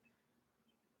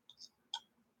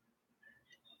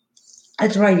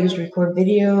 That's what I use to record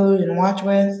videos and watch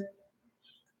with.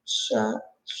 So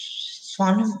it's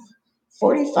fun.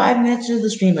 45 minutes of the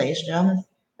stream, ladies and gentlemen.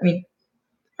 I mean,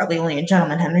 probably only a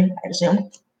gentleman, Henry, I'd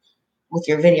assume, with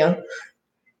your video.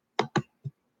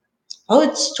 Oh,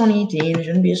 it's 2018. It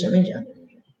shouldn't be a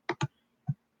semi-gentleman.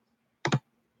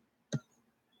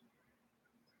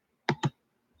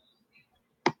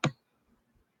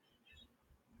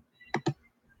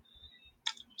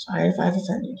 Sorry if I've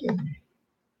offended you.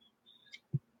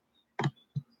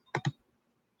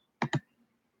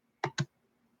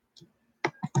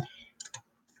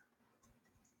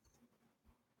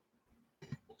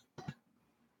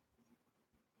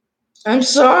 I'm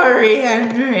sorry,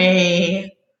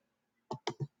 Henry.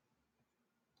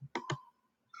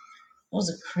 That was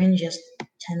a crazy cringiest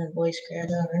 10 of voice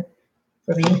cracks ever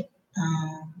for me.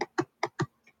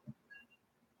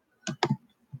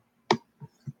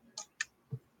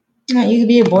 You can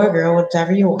be a boy or girl,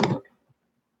 whatever you want.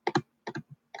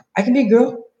 I can be a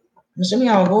girl. I'm assuming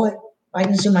I'm a boy. I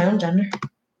can assume my own gender.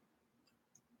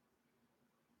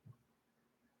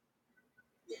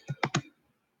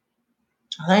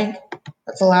 I think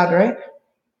that's allowed, right?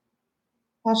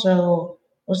 Also,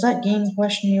 was that game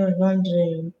question you were going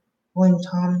to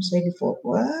Tom say before?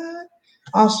 What?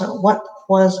 Also, what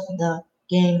was the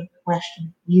game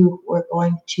question you were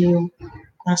going to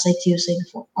say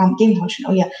before? Game question.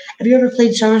 Oh yeah. Have you ever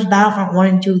played Star Wars Battlefront 1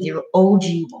 and 2, the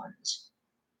OG ones?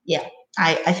 Yeah,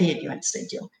 I figured you meant to say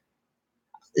 2.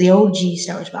 The OG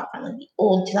Star Wars Battlefront, like the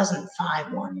old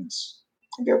 2005 ones.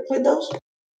 Have you ever played those?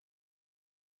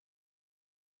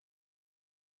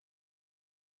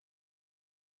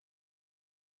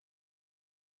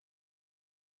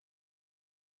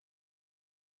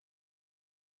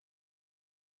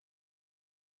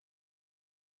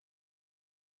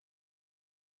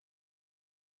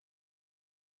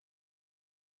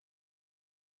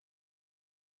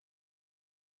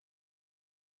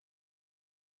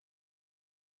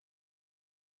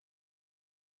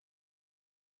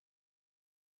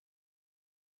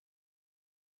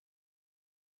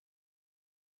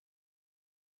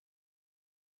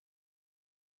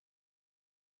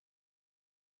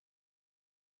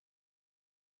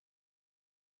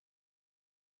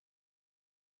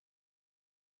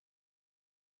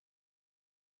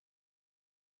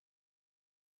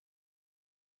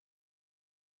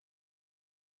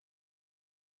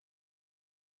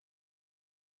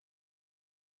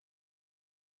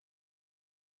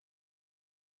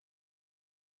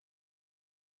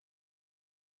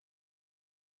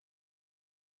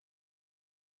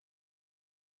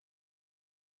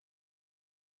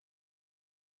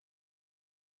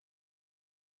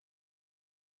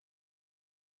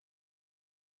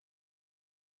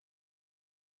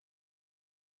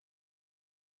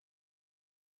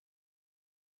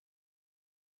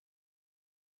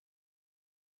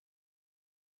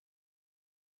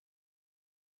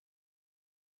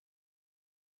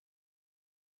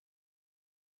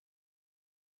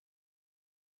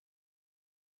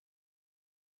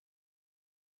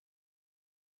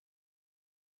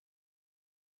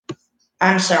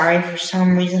 I'm sorry, for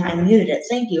some reason I muted it.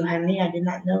 Thank you, Henry. I did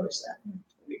not notice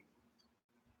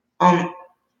that.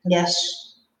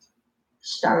 Yes,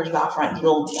 Star Wars Battlefront, the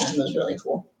old one was really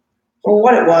cool. For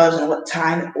what it was and what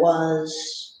time it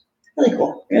was, really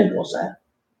cool. Really cool set.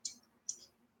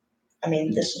 I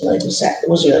mean, this is a really cool set. It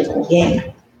was a really cool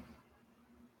game.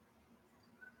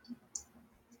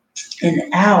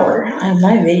 An hour.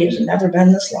 My videos have never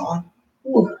been this long.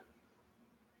 Ooh.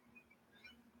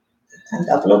 Time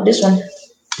to upload this one.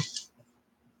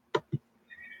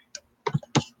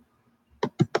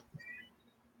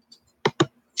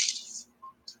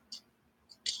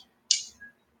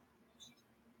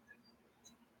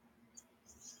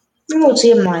 Maybe we'll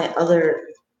see if my other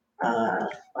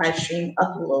live stream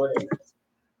uploaded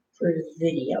for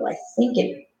video. I think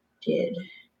it did.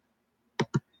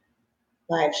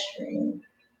 Live stream.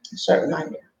 Start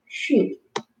reminder. Shoot.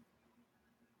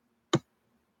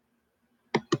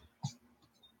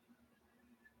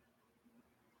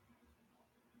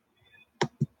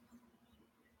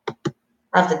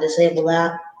 I have to disable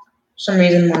that. For some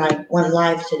reason, when I went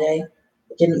live today,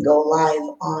 it didn't go live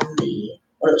on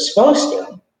what it was supposed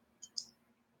to.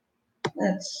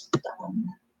 That's dumb.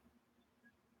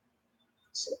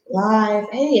 So live.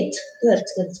 Hey, it's good.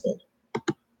 It's good. It's good.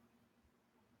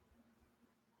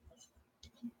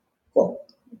 Cool.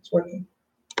 It's working.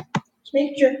 Just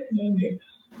make sure.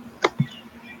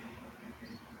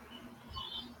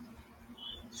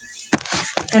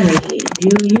 Henry, do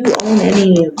you own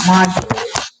any modules?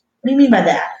 What do you mean by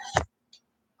that?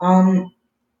 I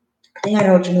think I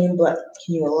know what you mean, but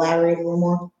can you elaborate a little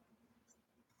more?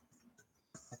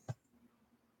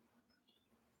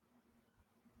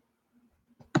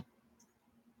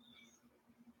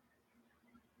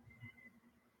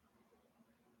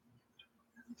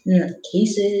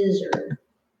 Cases or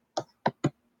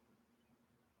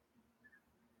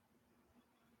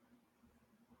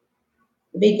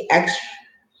big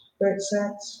expert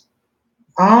sets?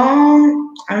 I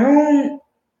own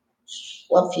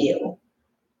a few.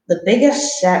 The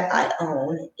biggest set I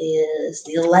own is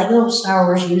the Lego Star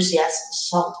Wars UCS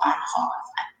Assault on Hoth.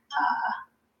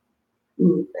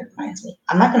 Ooh, that reminds me.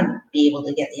 I'm not gonna be able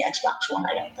to get the Xbox One,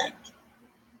 I don't think,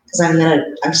 because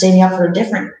I'm saving up for a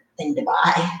different thing to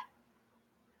buy.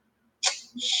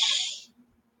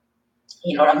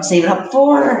 You know what I'm saving up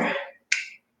for?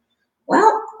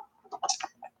 Well,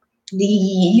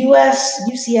 The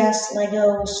UCS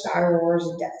Lego Star Wars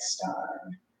Death Star.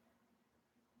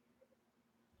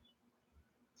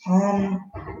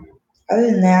 Other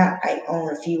than that, I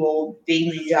own a few old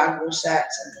big Ninjago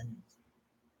sets and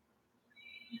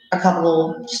a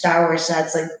couple of Star Wars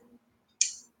sets. Like,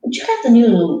 would you have the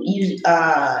new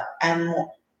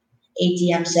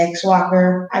ATM6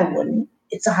 Walker? I wouldn't.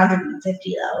 It's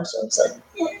 150 though, so it's like,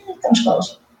 it comes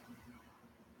close.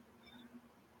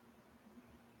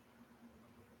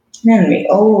 Henry,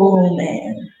 oh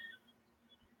man.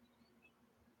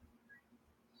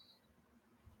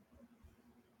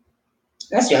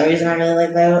 That's the only reason I really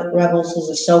like Rebels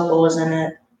is Ahsoka was in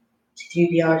it.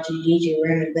 C-3PO, R2-D2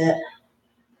 were in a bit.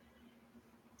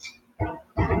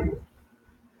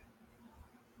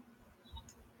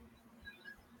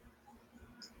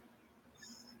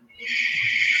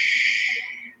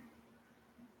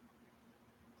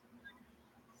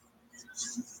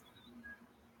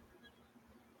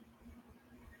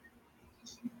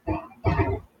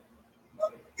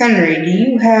 Henry, do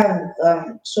you have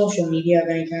social media of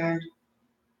any kind?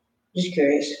 Just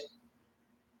curious.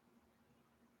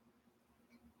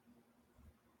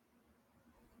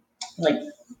 Like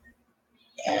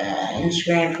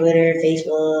Instagram, Twitter,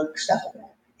 Facebook, stuff like that.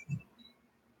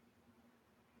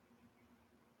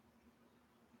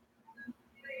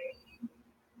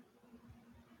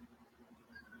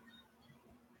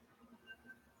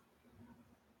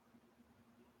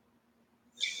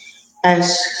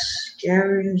 As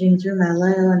scavenging through my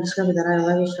Lego and discovered that I had a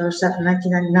Lego Star set from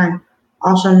 1999.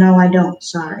 Also, no, I don't.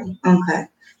 Sorry. Okay.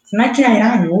 From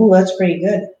 1999. Ooh, that's pretty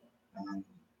good.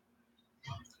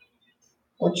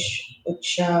 Which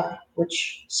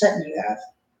set do you have?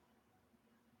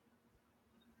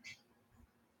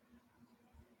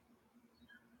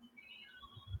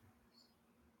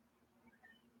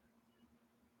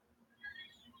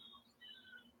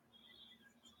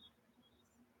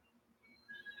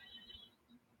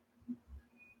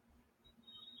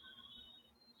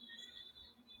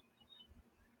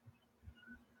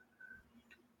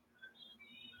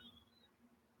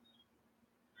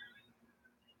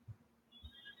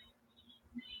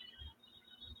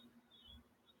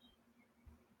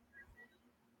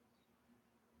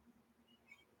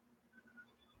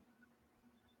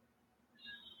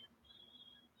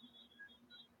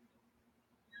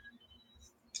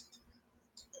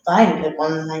 If I had to pick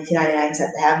one of the 1999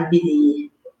 set to have, would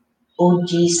be the OG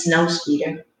Snow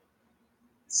Speeder.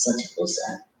 It's such a cool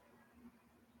set.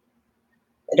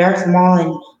 The Darth Maul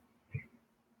and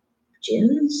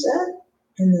Jin set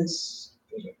in this.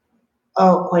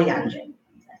 Oh, Qui-Gon Jinn.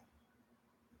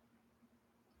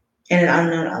 And an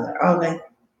unknown other. Okay.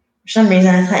 For some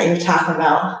reason, I thought you were talking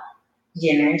about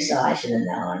Jenner, so I should have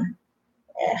known.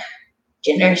 Yeah.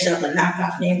 Jenner is a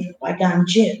knockoff name for Qui-Gon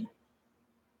Jinn.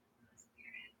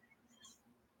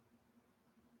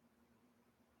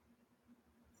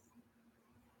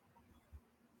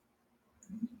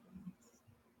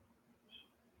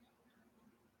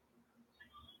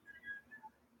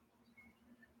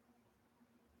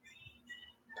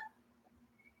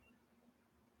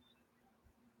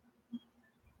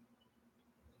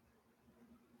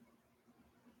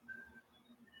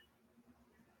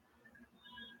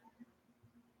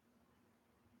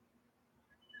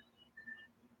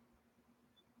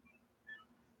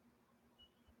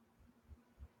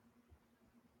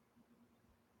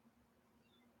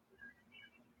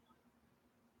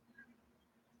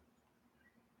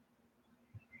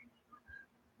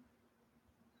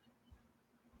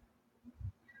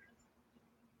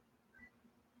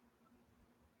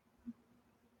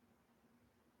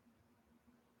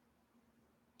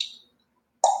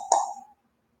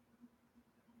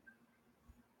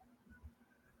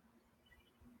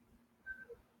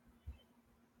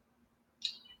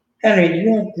 Henry, do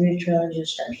you like Greek trilogy or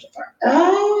Star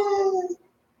Wars?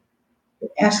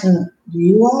 Asking,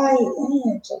 do I?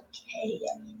 It's okay.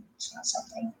 I mean, it's not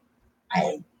something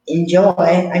I enjoy.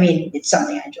 I mean, it's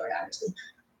something I enjoy, obviously.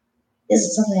 Is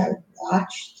it something I would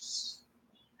watch?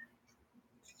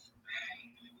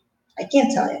 I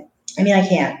can't tell you. I mean, I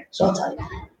can, so I'll tell you.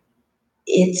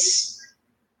 It's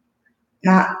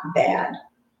not bad.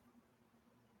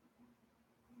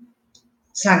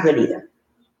 It's not good either.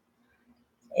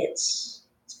 It's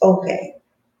okay.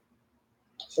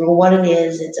 For what it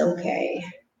is, it's okay.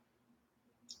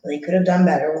 They could have done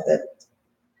better with it.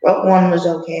 Rogue One was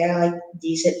okay. I like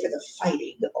decent for the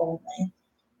fighting only.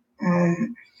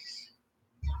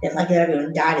 Didn't like that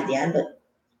everyone died at the end, but all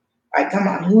right, come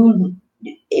on.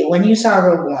 When you saw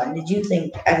Rogue One, did you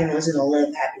think everyone was gonna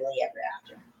live happily ever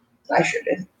after? I sure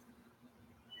did.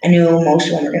 I knew most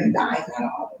of them were gonna die, if not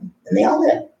all of them, and they all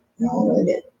did. They all really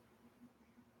did.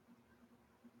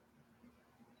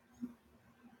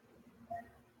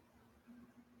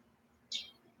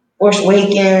 Force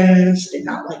Awakens, did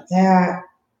not like that.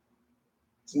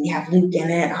 Didn't have Luke in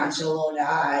it. Han Solo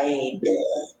died.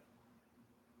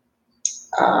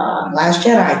 Last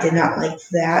Jedi, did not like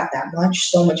that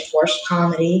much. So much forced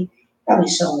comedy. Probably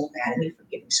so mad at me for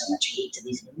giving so much hate to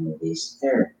these new movies.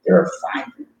 They're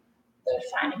fine. They're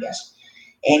fine, I guess.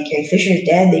 And Carrie Fisher's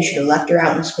dead. They should have left her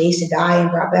out in space to die and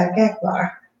brought back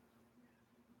Akbar.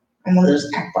 I'm one of those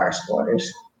Akbar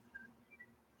supporters.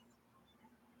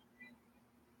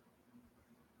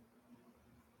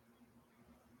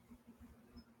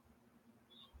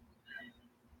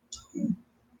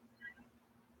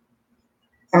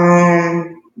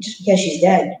 Just because she's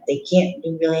dead, they can't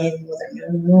do really anything with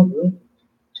her new movie.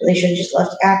 So they should have just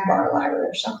left Akbar alive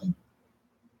or something.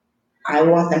 I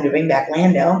want them to bring back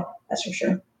Lando, that's for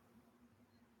sure.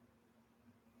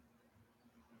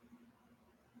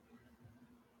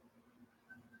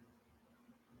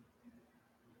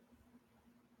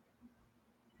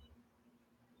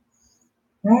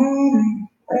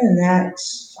 Other than that,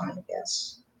 it's fine, I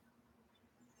guess.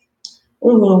 I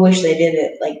really wish they did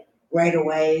it like right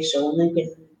away, so Luke and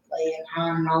Leia and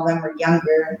Han and all them were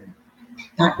younger,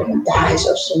 not gonna die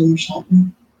so soon or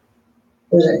something.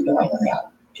 It was annoying when they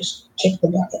all just kicked the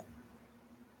bucket.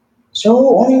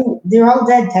 So only they're all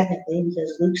dead technically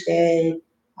because Luke's dead,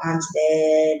 Han's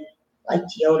dead, like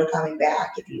Yoda coming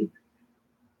back. If you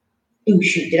oh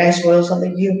shoot, did I spoil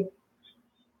something for you?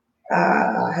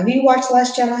 Have you watched The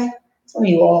Last Jedi? Some of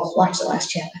you all watch The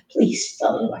Last Jedi. Please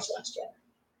tell me you watch The Last Jedi.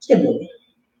 It's a good movie.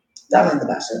 Definitely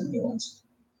the best of the new ones.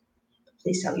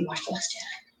 Please tell me you watched The Last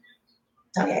Jedi.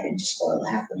 Tell me I didn't just spoil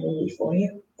half the movie for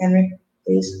you, Henry.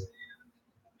 Please.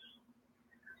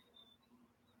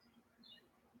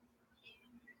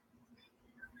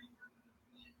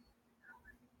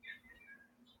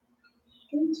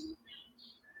 Please.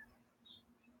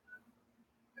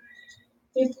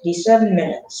 57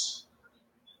 minutes.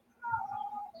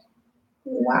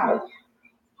 Wow.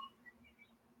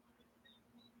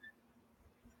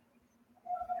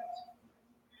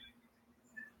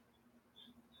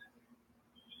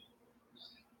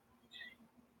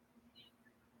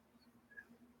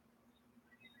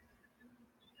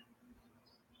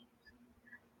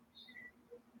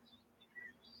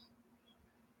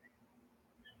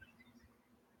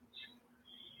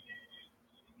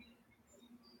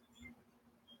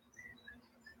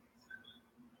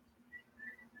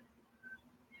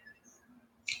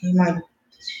 Am I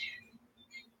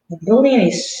building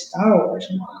any Star Wars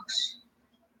mocks?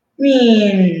 I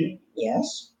mean,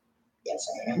 yes. Yes,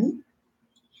 I am.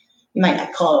 You might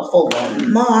not call it a full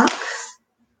blown mock,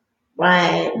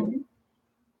 but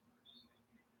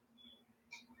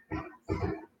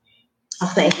oh,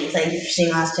 thank you. Thank you for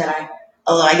seeing Last Jedi.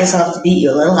 Although I guess I'll have to beat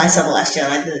you a little. I saw The Last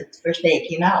Jedi the first day it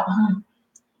came out.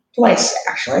 Twice,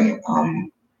 actually.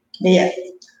 But yeah.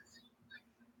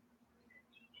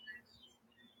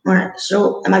 Alright,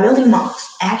 so am I building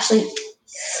mocks? Actually,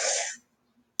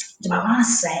 do I want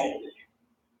to say,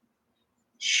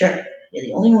 sure, you're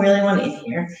the only really one in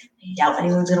here. I doubt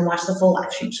anyone's going to watch the full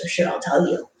live stream, so sure, I'll tell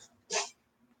you.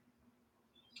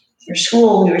 For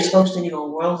school, we were supposed to do a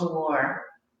World War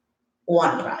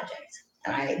One project,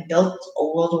 and I built a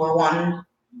World War One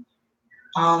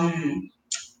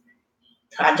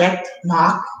project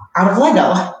mock out of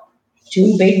Lego.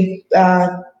 Two big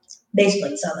base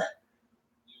plates of it.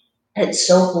 And it's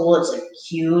so cool. It's like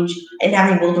huge. I didn't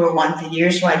have any World War One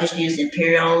figures, so I just used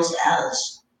Imperials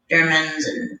as Germans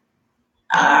and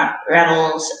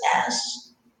Rebels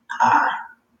as uh,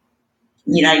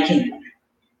 United Kingdom.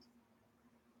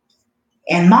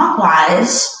 And mock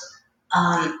wise,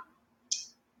 um,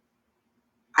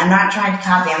 I'm not trying to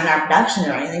copy Avatar Productions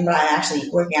or anything, but I'm actually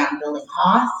working on building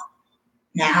Hoth.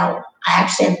 Now, I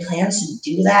actually had plans to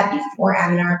do that before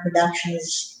Avatar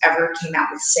Productions ever came out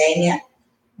with saying it,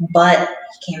 but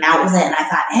he came out with it, and I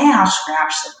thought, I'll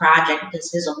scratch the project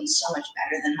because his will be so much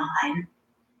better than mine.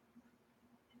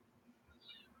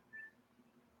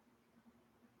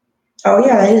 Oh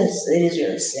yeah, it is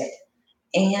really sick.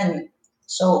 And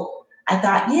so I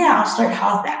thought, I'll start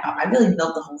Hoth back up. I really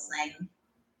built the whole thing.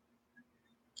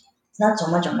 It's not so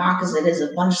much a mock as it is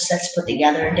a bunch of sets put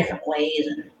together in different ways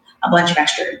and a bunch of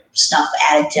extra stuff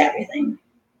added to everything.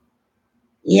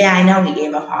 Yeah, I know he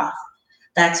gave up Hoth.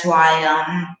 That's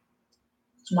why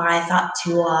I thought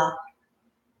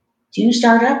to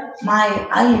start up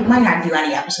I might not do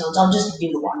any episodes. I'll just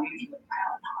do the one review with my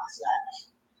own Hoth.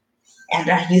 And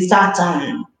you thought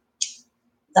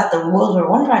the World War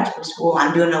One project was cool.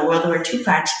 I'm doing a World War Two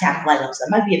project half Legos. That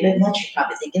might be a bit much, you're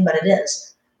probably thinking, but it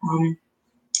is.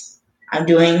 I'm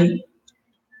doing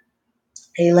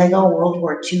a Lego World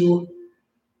War Two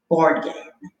board game.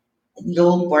 the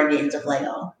old board games of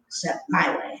Lego, except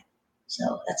my way.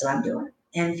 So that's what I'm doing.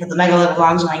 And for the Mega Lego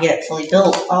vlogs, when I get it fully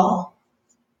built, I'll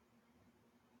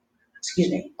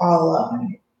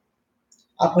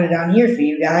put it on here for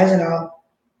you guys, and I'll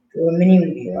do a mini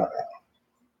review of it.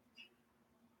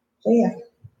 So yeah.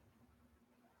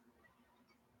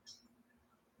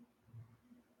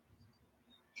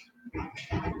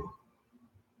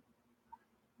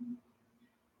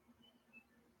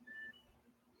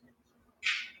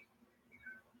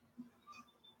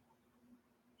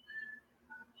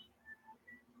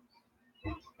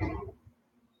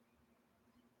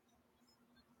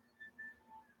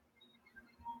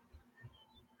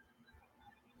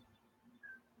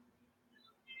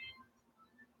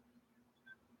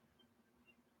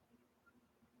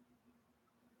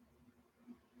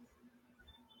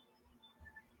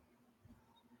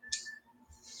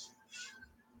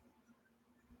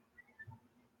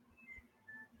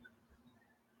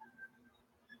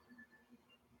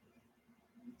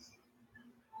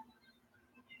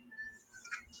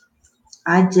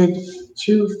 I did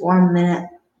 2 4-minute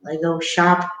Lego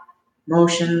stop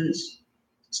motions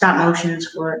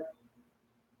for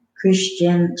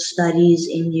Christian studies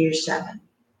in year 7.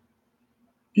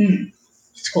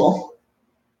 It's cool.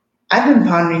 I've been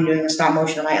pondering doing a stop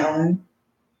motion of my own,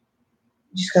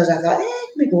 just because I thought,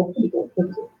 it'd be cool, it'd be cool, it'd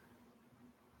be cool.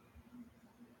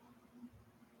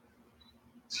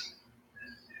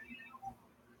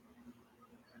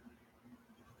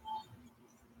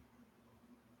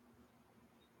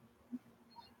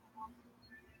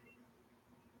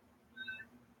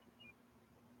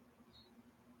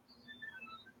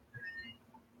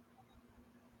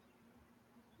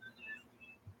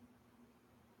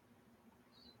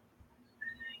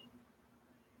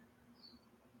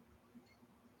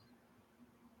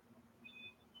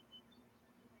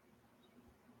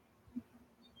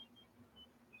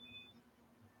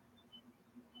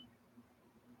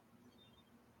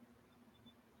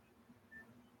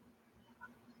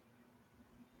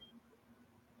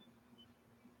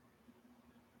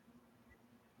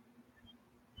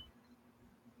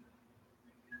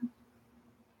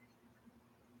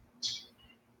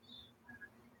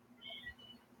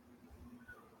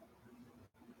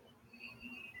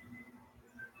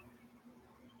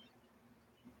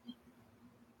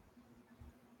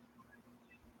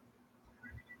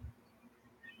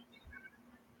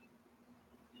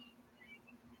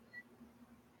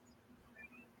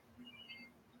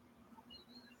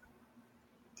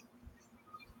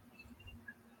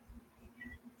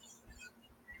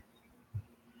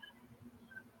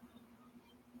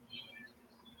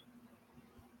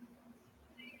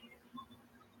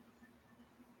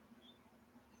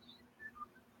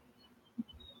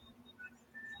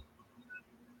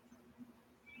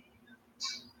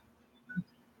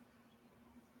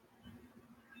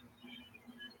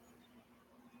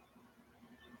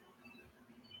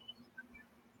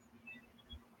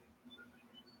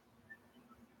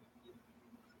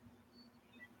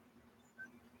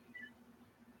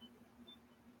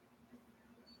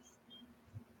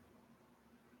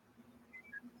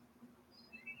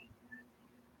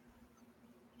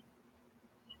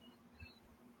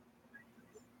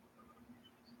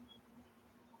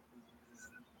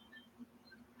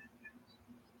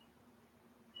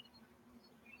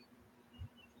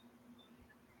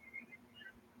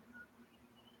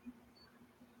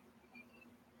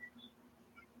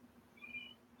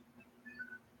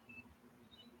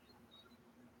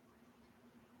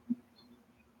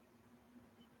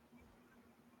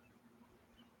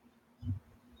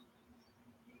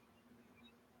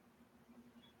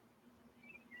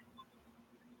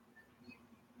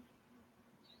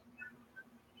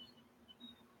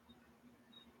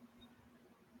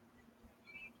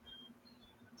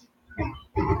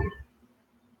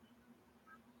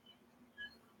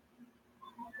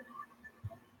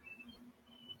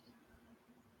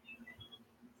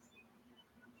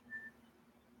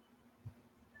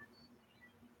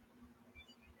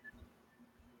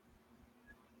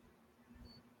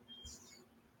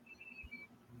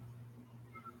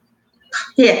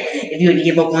 Yeah, if you had to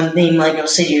give up one theme, Lego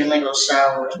City or Lego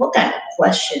Star Wars, what kind of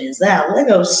question is that?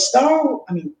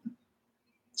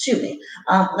 Excuse me,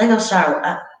 Lego Star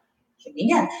Wars.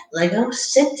 Again, Lego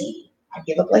City. I'd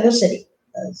give up Lego City.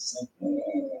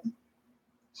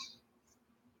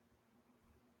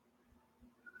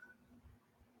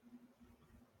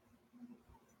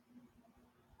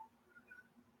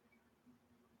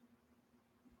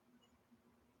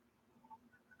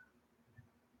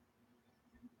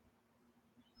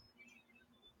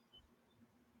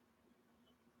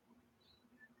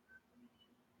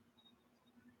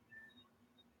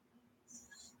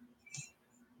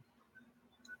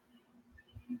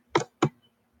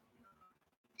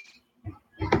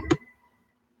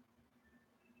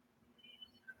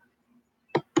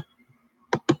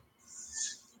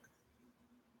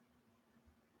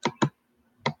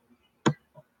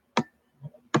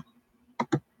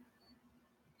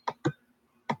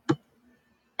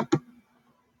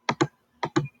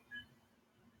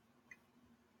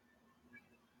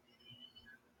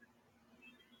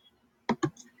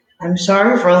 I'm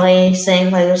sorry for like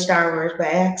saying Lego Star Wars by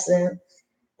accident,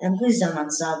 and please don't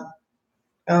unsub.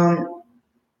 Um,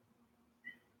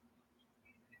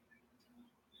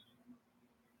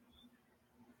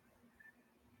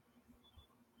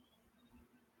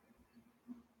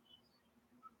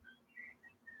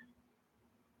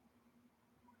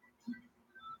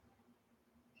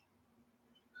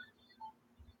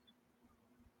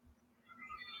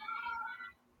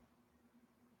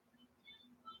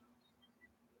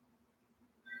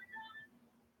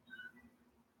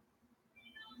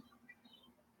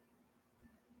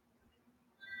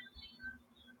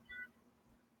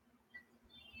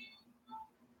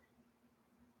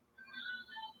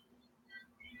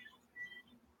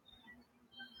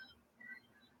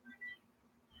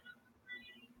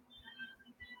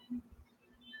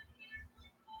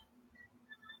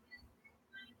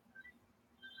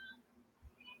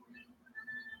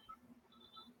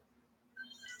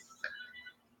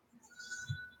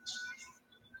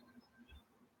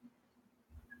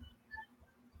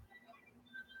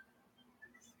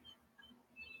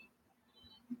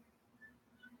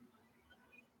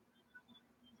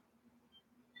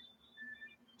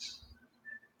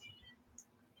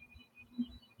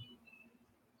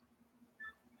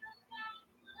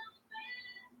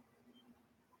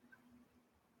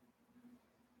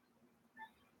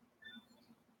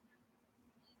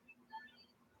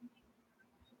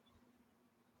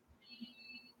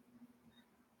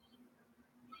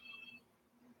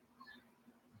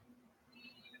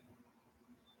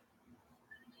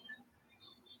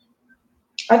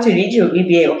 R2D2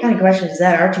 BB-8. What kind of question is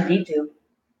that? R2D2.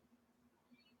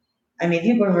 I mean, if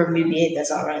you prefer BB-8, that's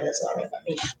all right. That's all right by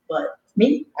me. But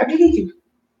me, R2D2.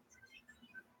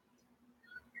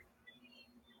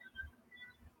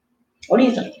 What do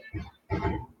you think?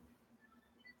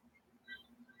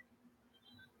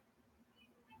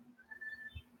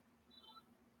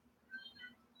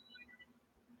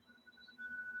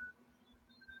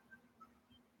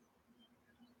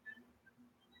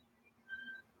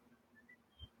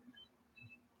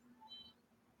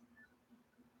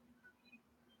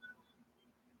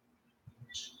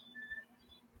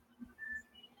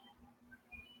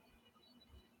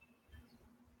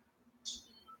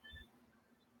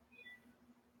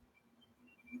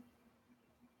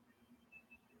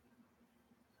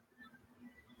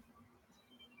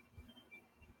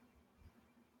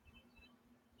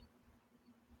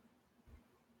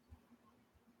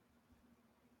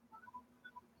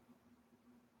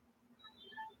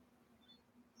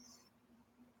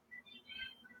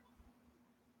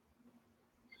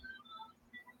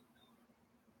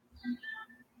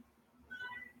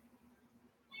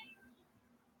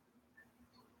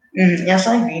 Yes,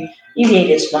 I agree. BB-8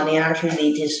 is funny, and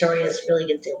R2D2's story is really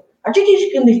good too.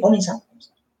 R2D2 can be funny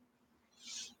sometimes.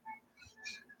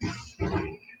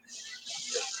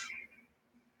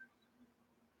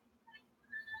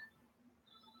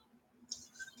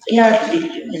 Yeah,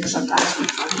 R2D2 can sometimes be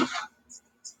funny.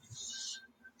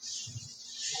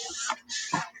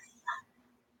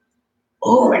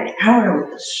 Oh, an hour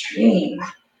with the stream.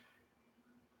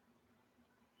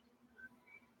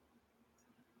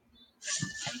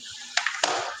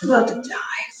 I'm about to die.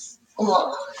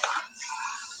 Oh.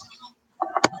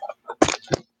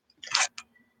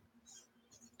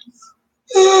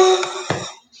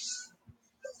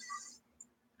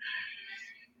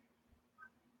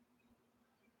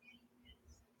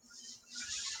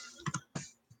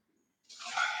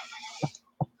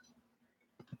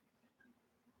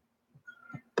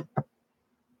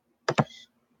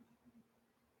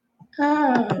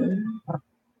 Um,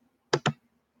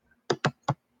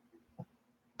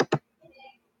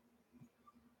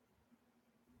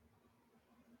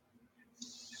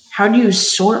 how do you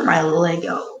sort my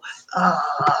Lego?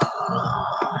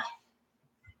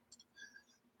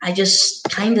 I just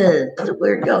kind of put it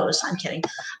where it goes. I'm kidding.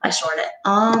 I sort it.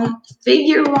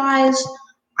 Figure wise,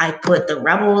 I put the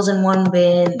rebels in one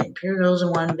bin, the Imperials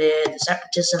in one bin, the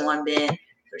Separatists in one bin,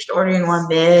 First Order in one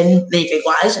bin, minifig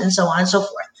wise, and so on and so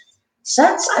forth.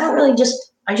 Sets, I don't really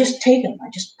I just take them. I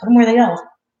just put them where they go.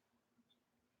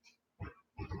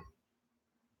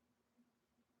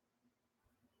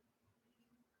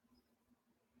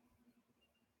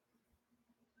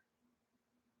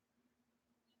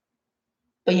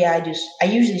 But yeah, I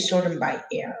usually sort them by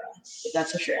era, if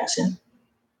that's what you're asking.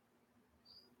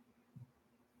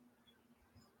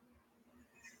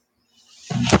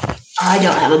 I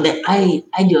don't have a bin.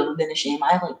 I do have a bin of shame.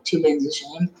 I have like 2 bins of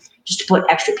shame just to put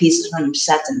extra pieces from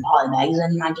sets and polybags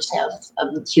in. I just have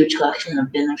a huge collection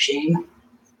of bin of shame.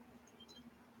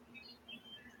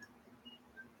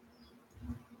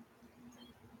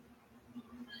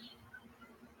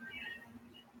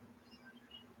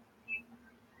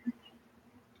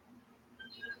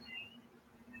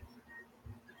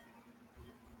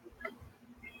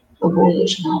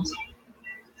 boyish mouth.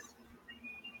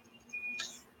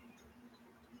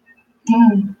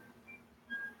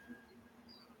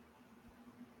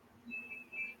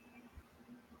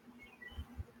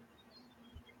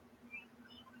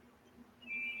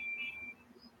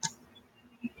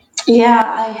 Yeah,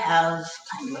 I have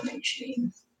kind of an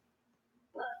extreme.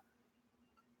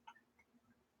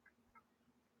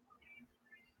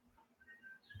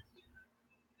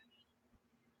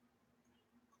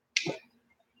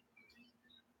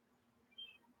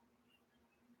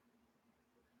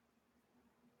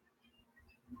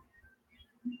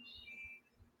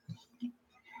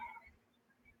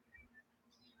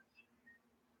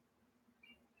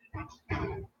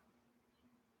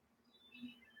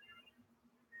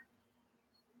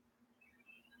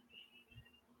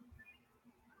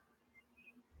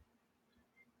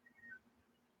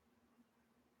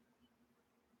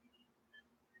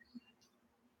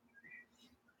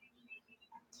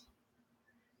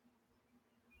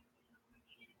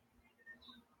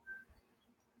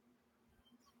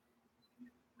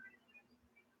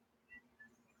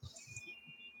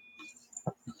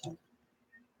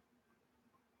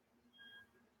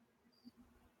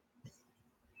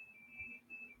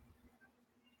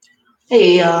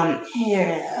 Hey,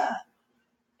 here,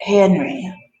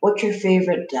 Henry, what's your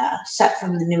favorite set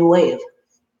from the new wave?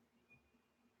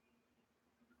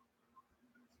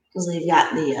 Because they've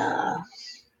got the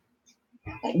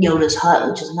like Yoda's hut,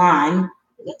 which is mine.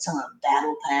 They got some of the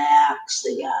battle packs.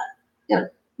 They got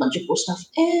a bunch of cool stuff.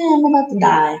 And I'm about to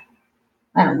die.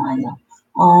 I don't mind though.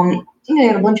 They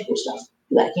got a bunch of cool stuff.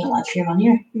 I can't live stream on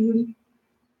here. Maybe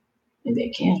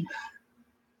I can.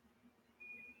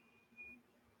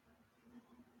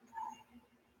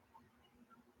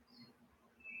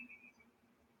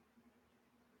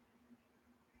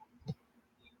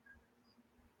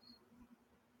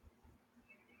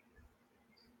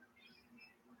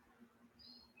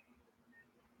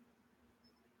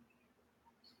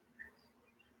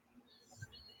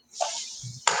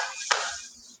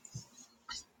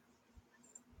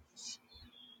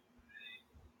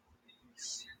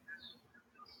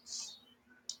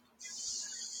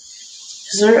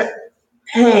 Is there?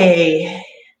 Hey,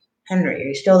 Henry, are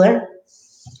you still there?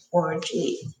 Or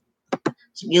gee, if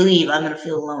you leave, I'm gonna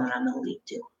feel alone, and I'm gonna leave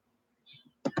too.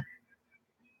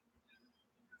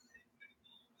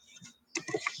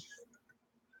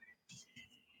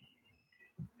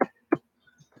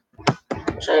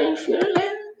 So if you're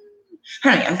there,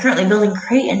 Henry, I'm currently building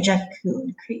crate and Jakku.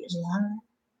 The crate is longer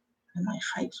than my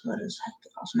height, so what is heck?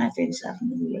 Also, my favorite stuff from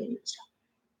the video stuff.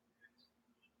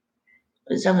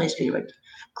 It's definitely speed right.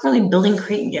 Currently building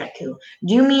crate and Jakku.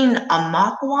 Do you mean a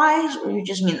mock wise, or you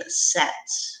just mean the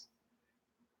sets?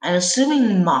 I'm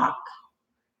assuming mock.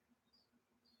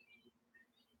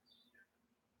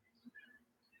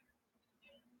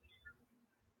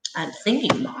 I'm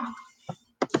thinking mock.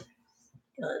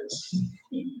 Because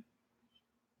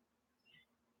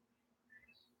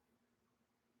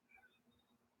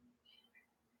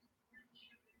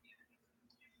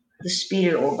the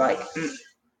speeder or bike.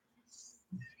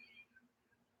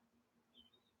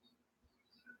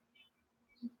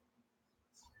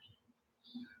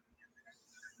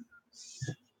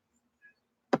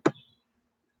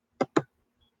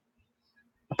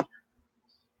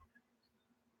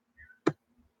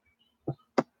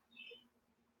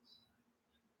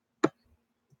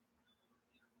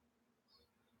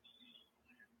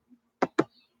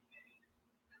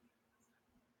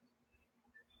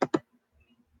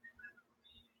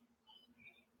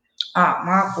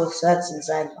 Mock with sets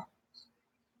inside.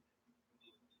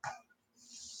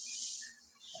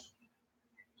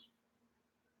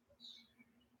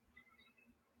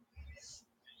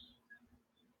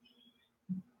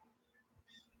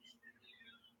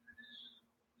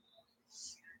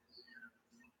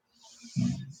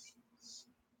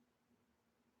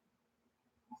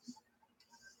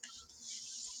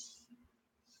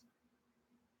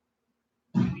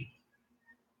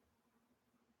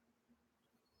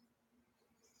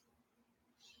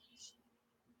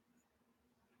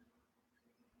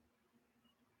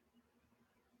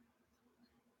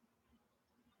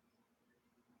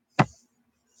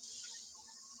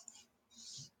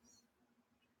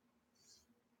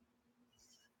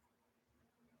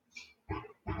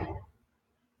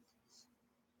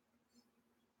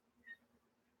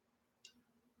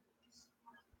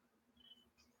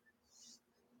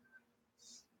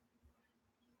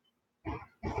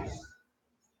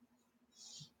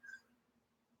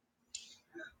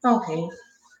 Okay.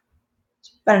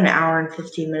 It's about an hour and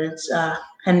 15 minutes.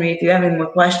 Henry, if you have any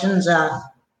more questions, type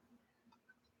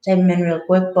them in real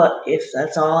quick. But if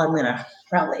that's all, I'm gonna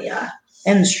probably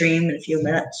end the stream in a few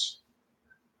minutes.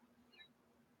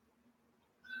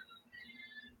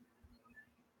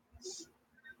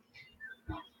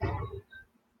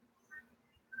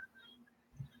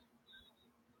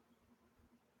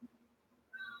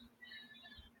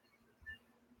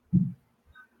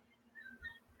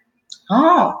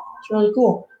 Oh, it's really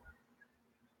cool.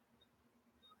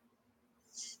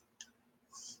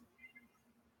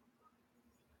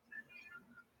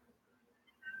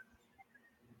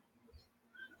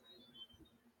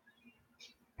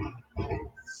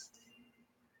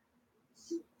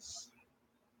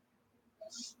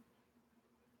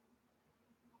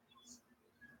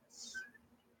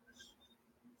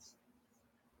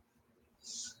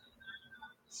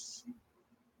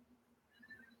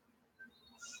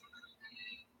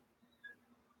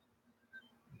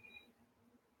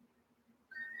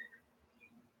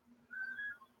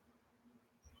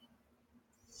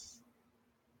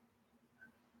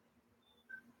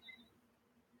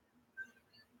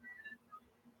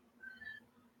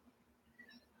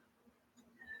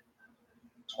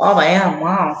 Oh, I am.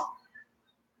 Wow.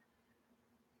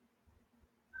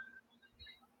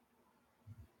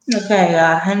 Okay,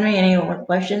 Henry, any more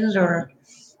questions or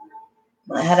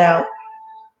I head out?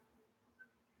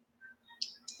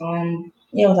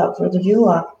 Yeah, without further ado,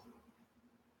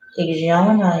 ladies and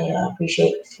gentlemen, I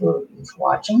appreciate for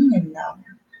watching and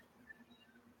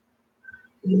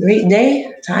great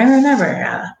day, time, or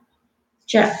never.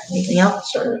 Jeff, anything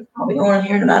else? Or I'll be going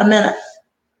here in about a minute.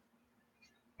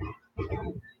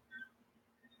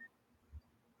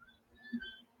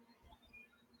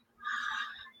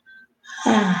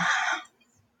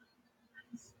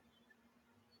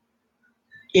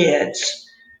 Yeah, it's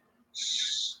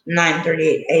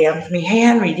 9:38 a.m. for me. Hey,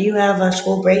 Henry, do you have a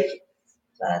school break?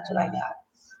 That's what I got.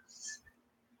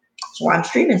 So I'm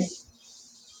streaming.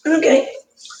 Okay.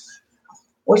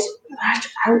 What's that?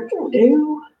 I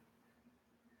do.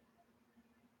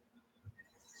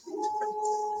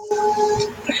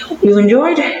 You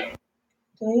enjoyed?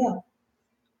 So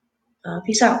yeah.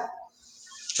 Peace out.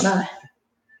 Bye.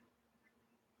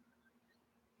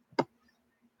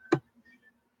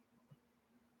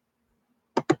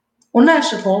 Well, not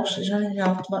supposed to. There's anything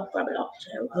else but probably not.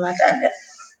 So I'll let that end it.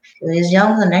 Ladies and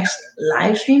gentlemen, the next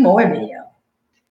live stream or video.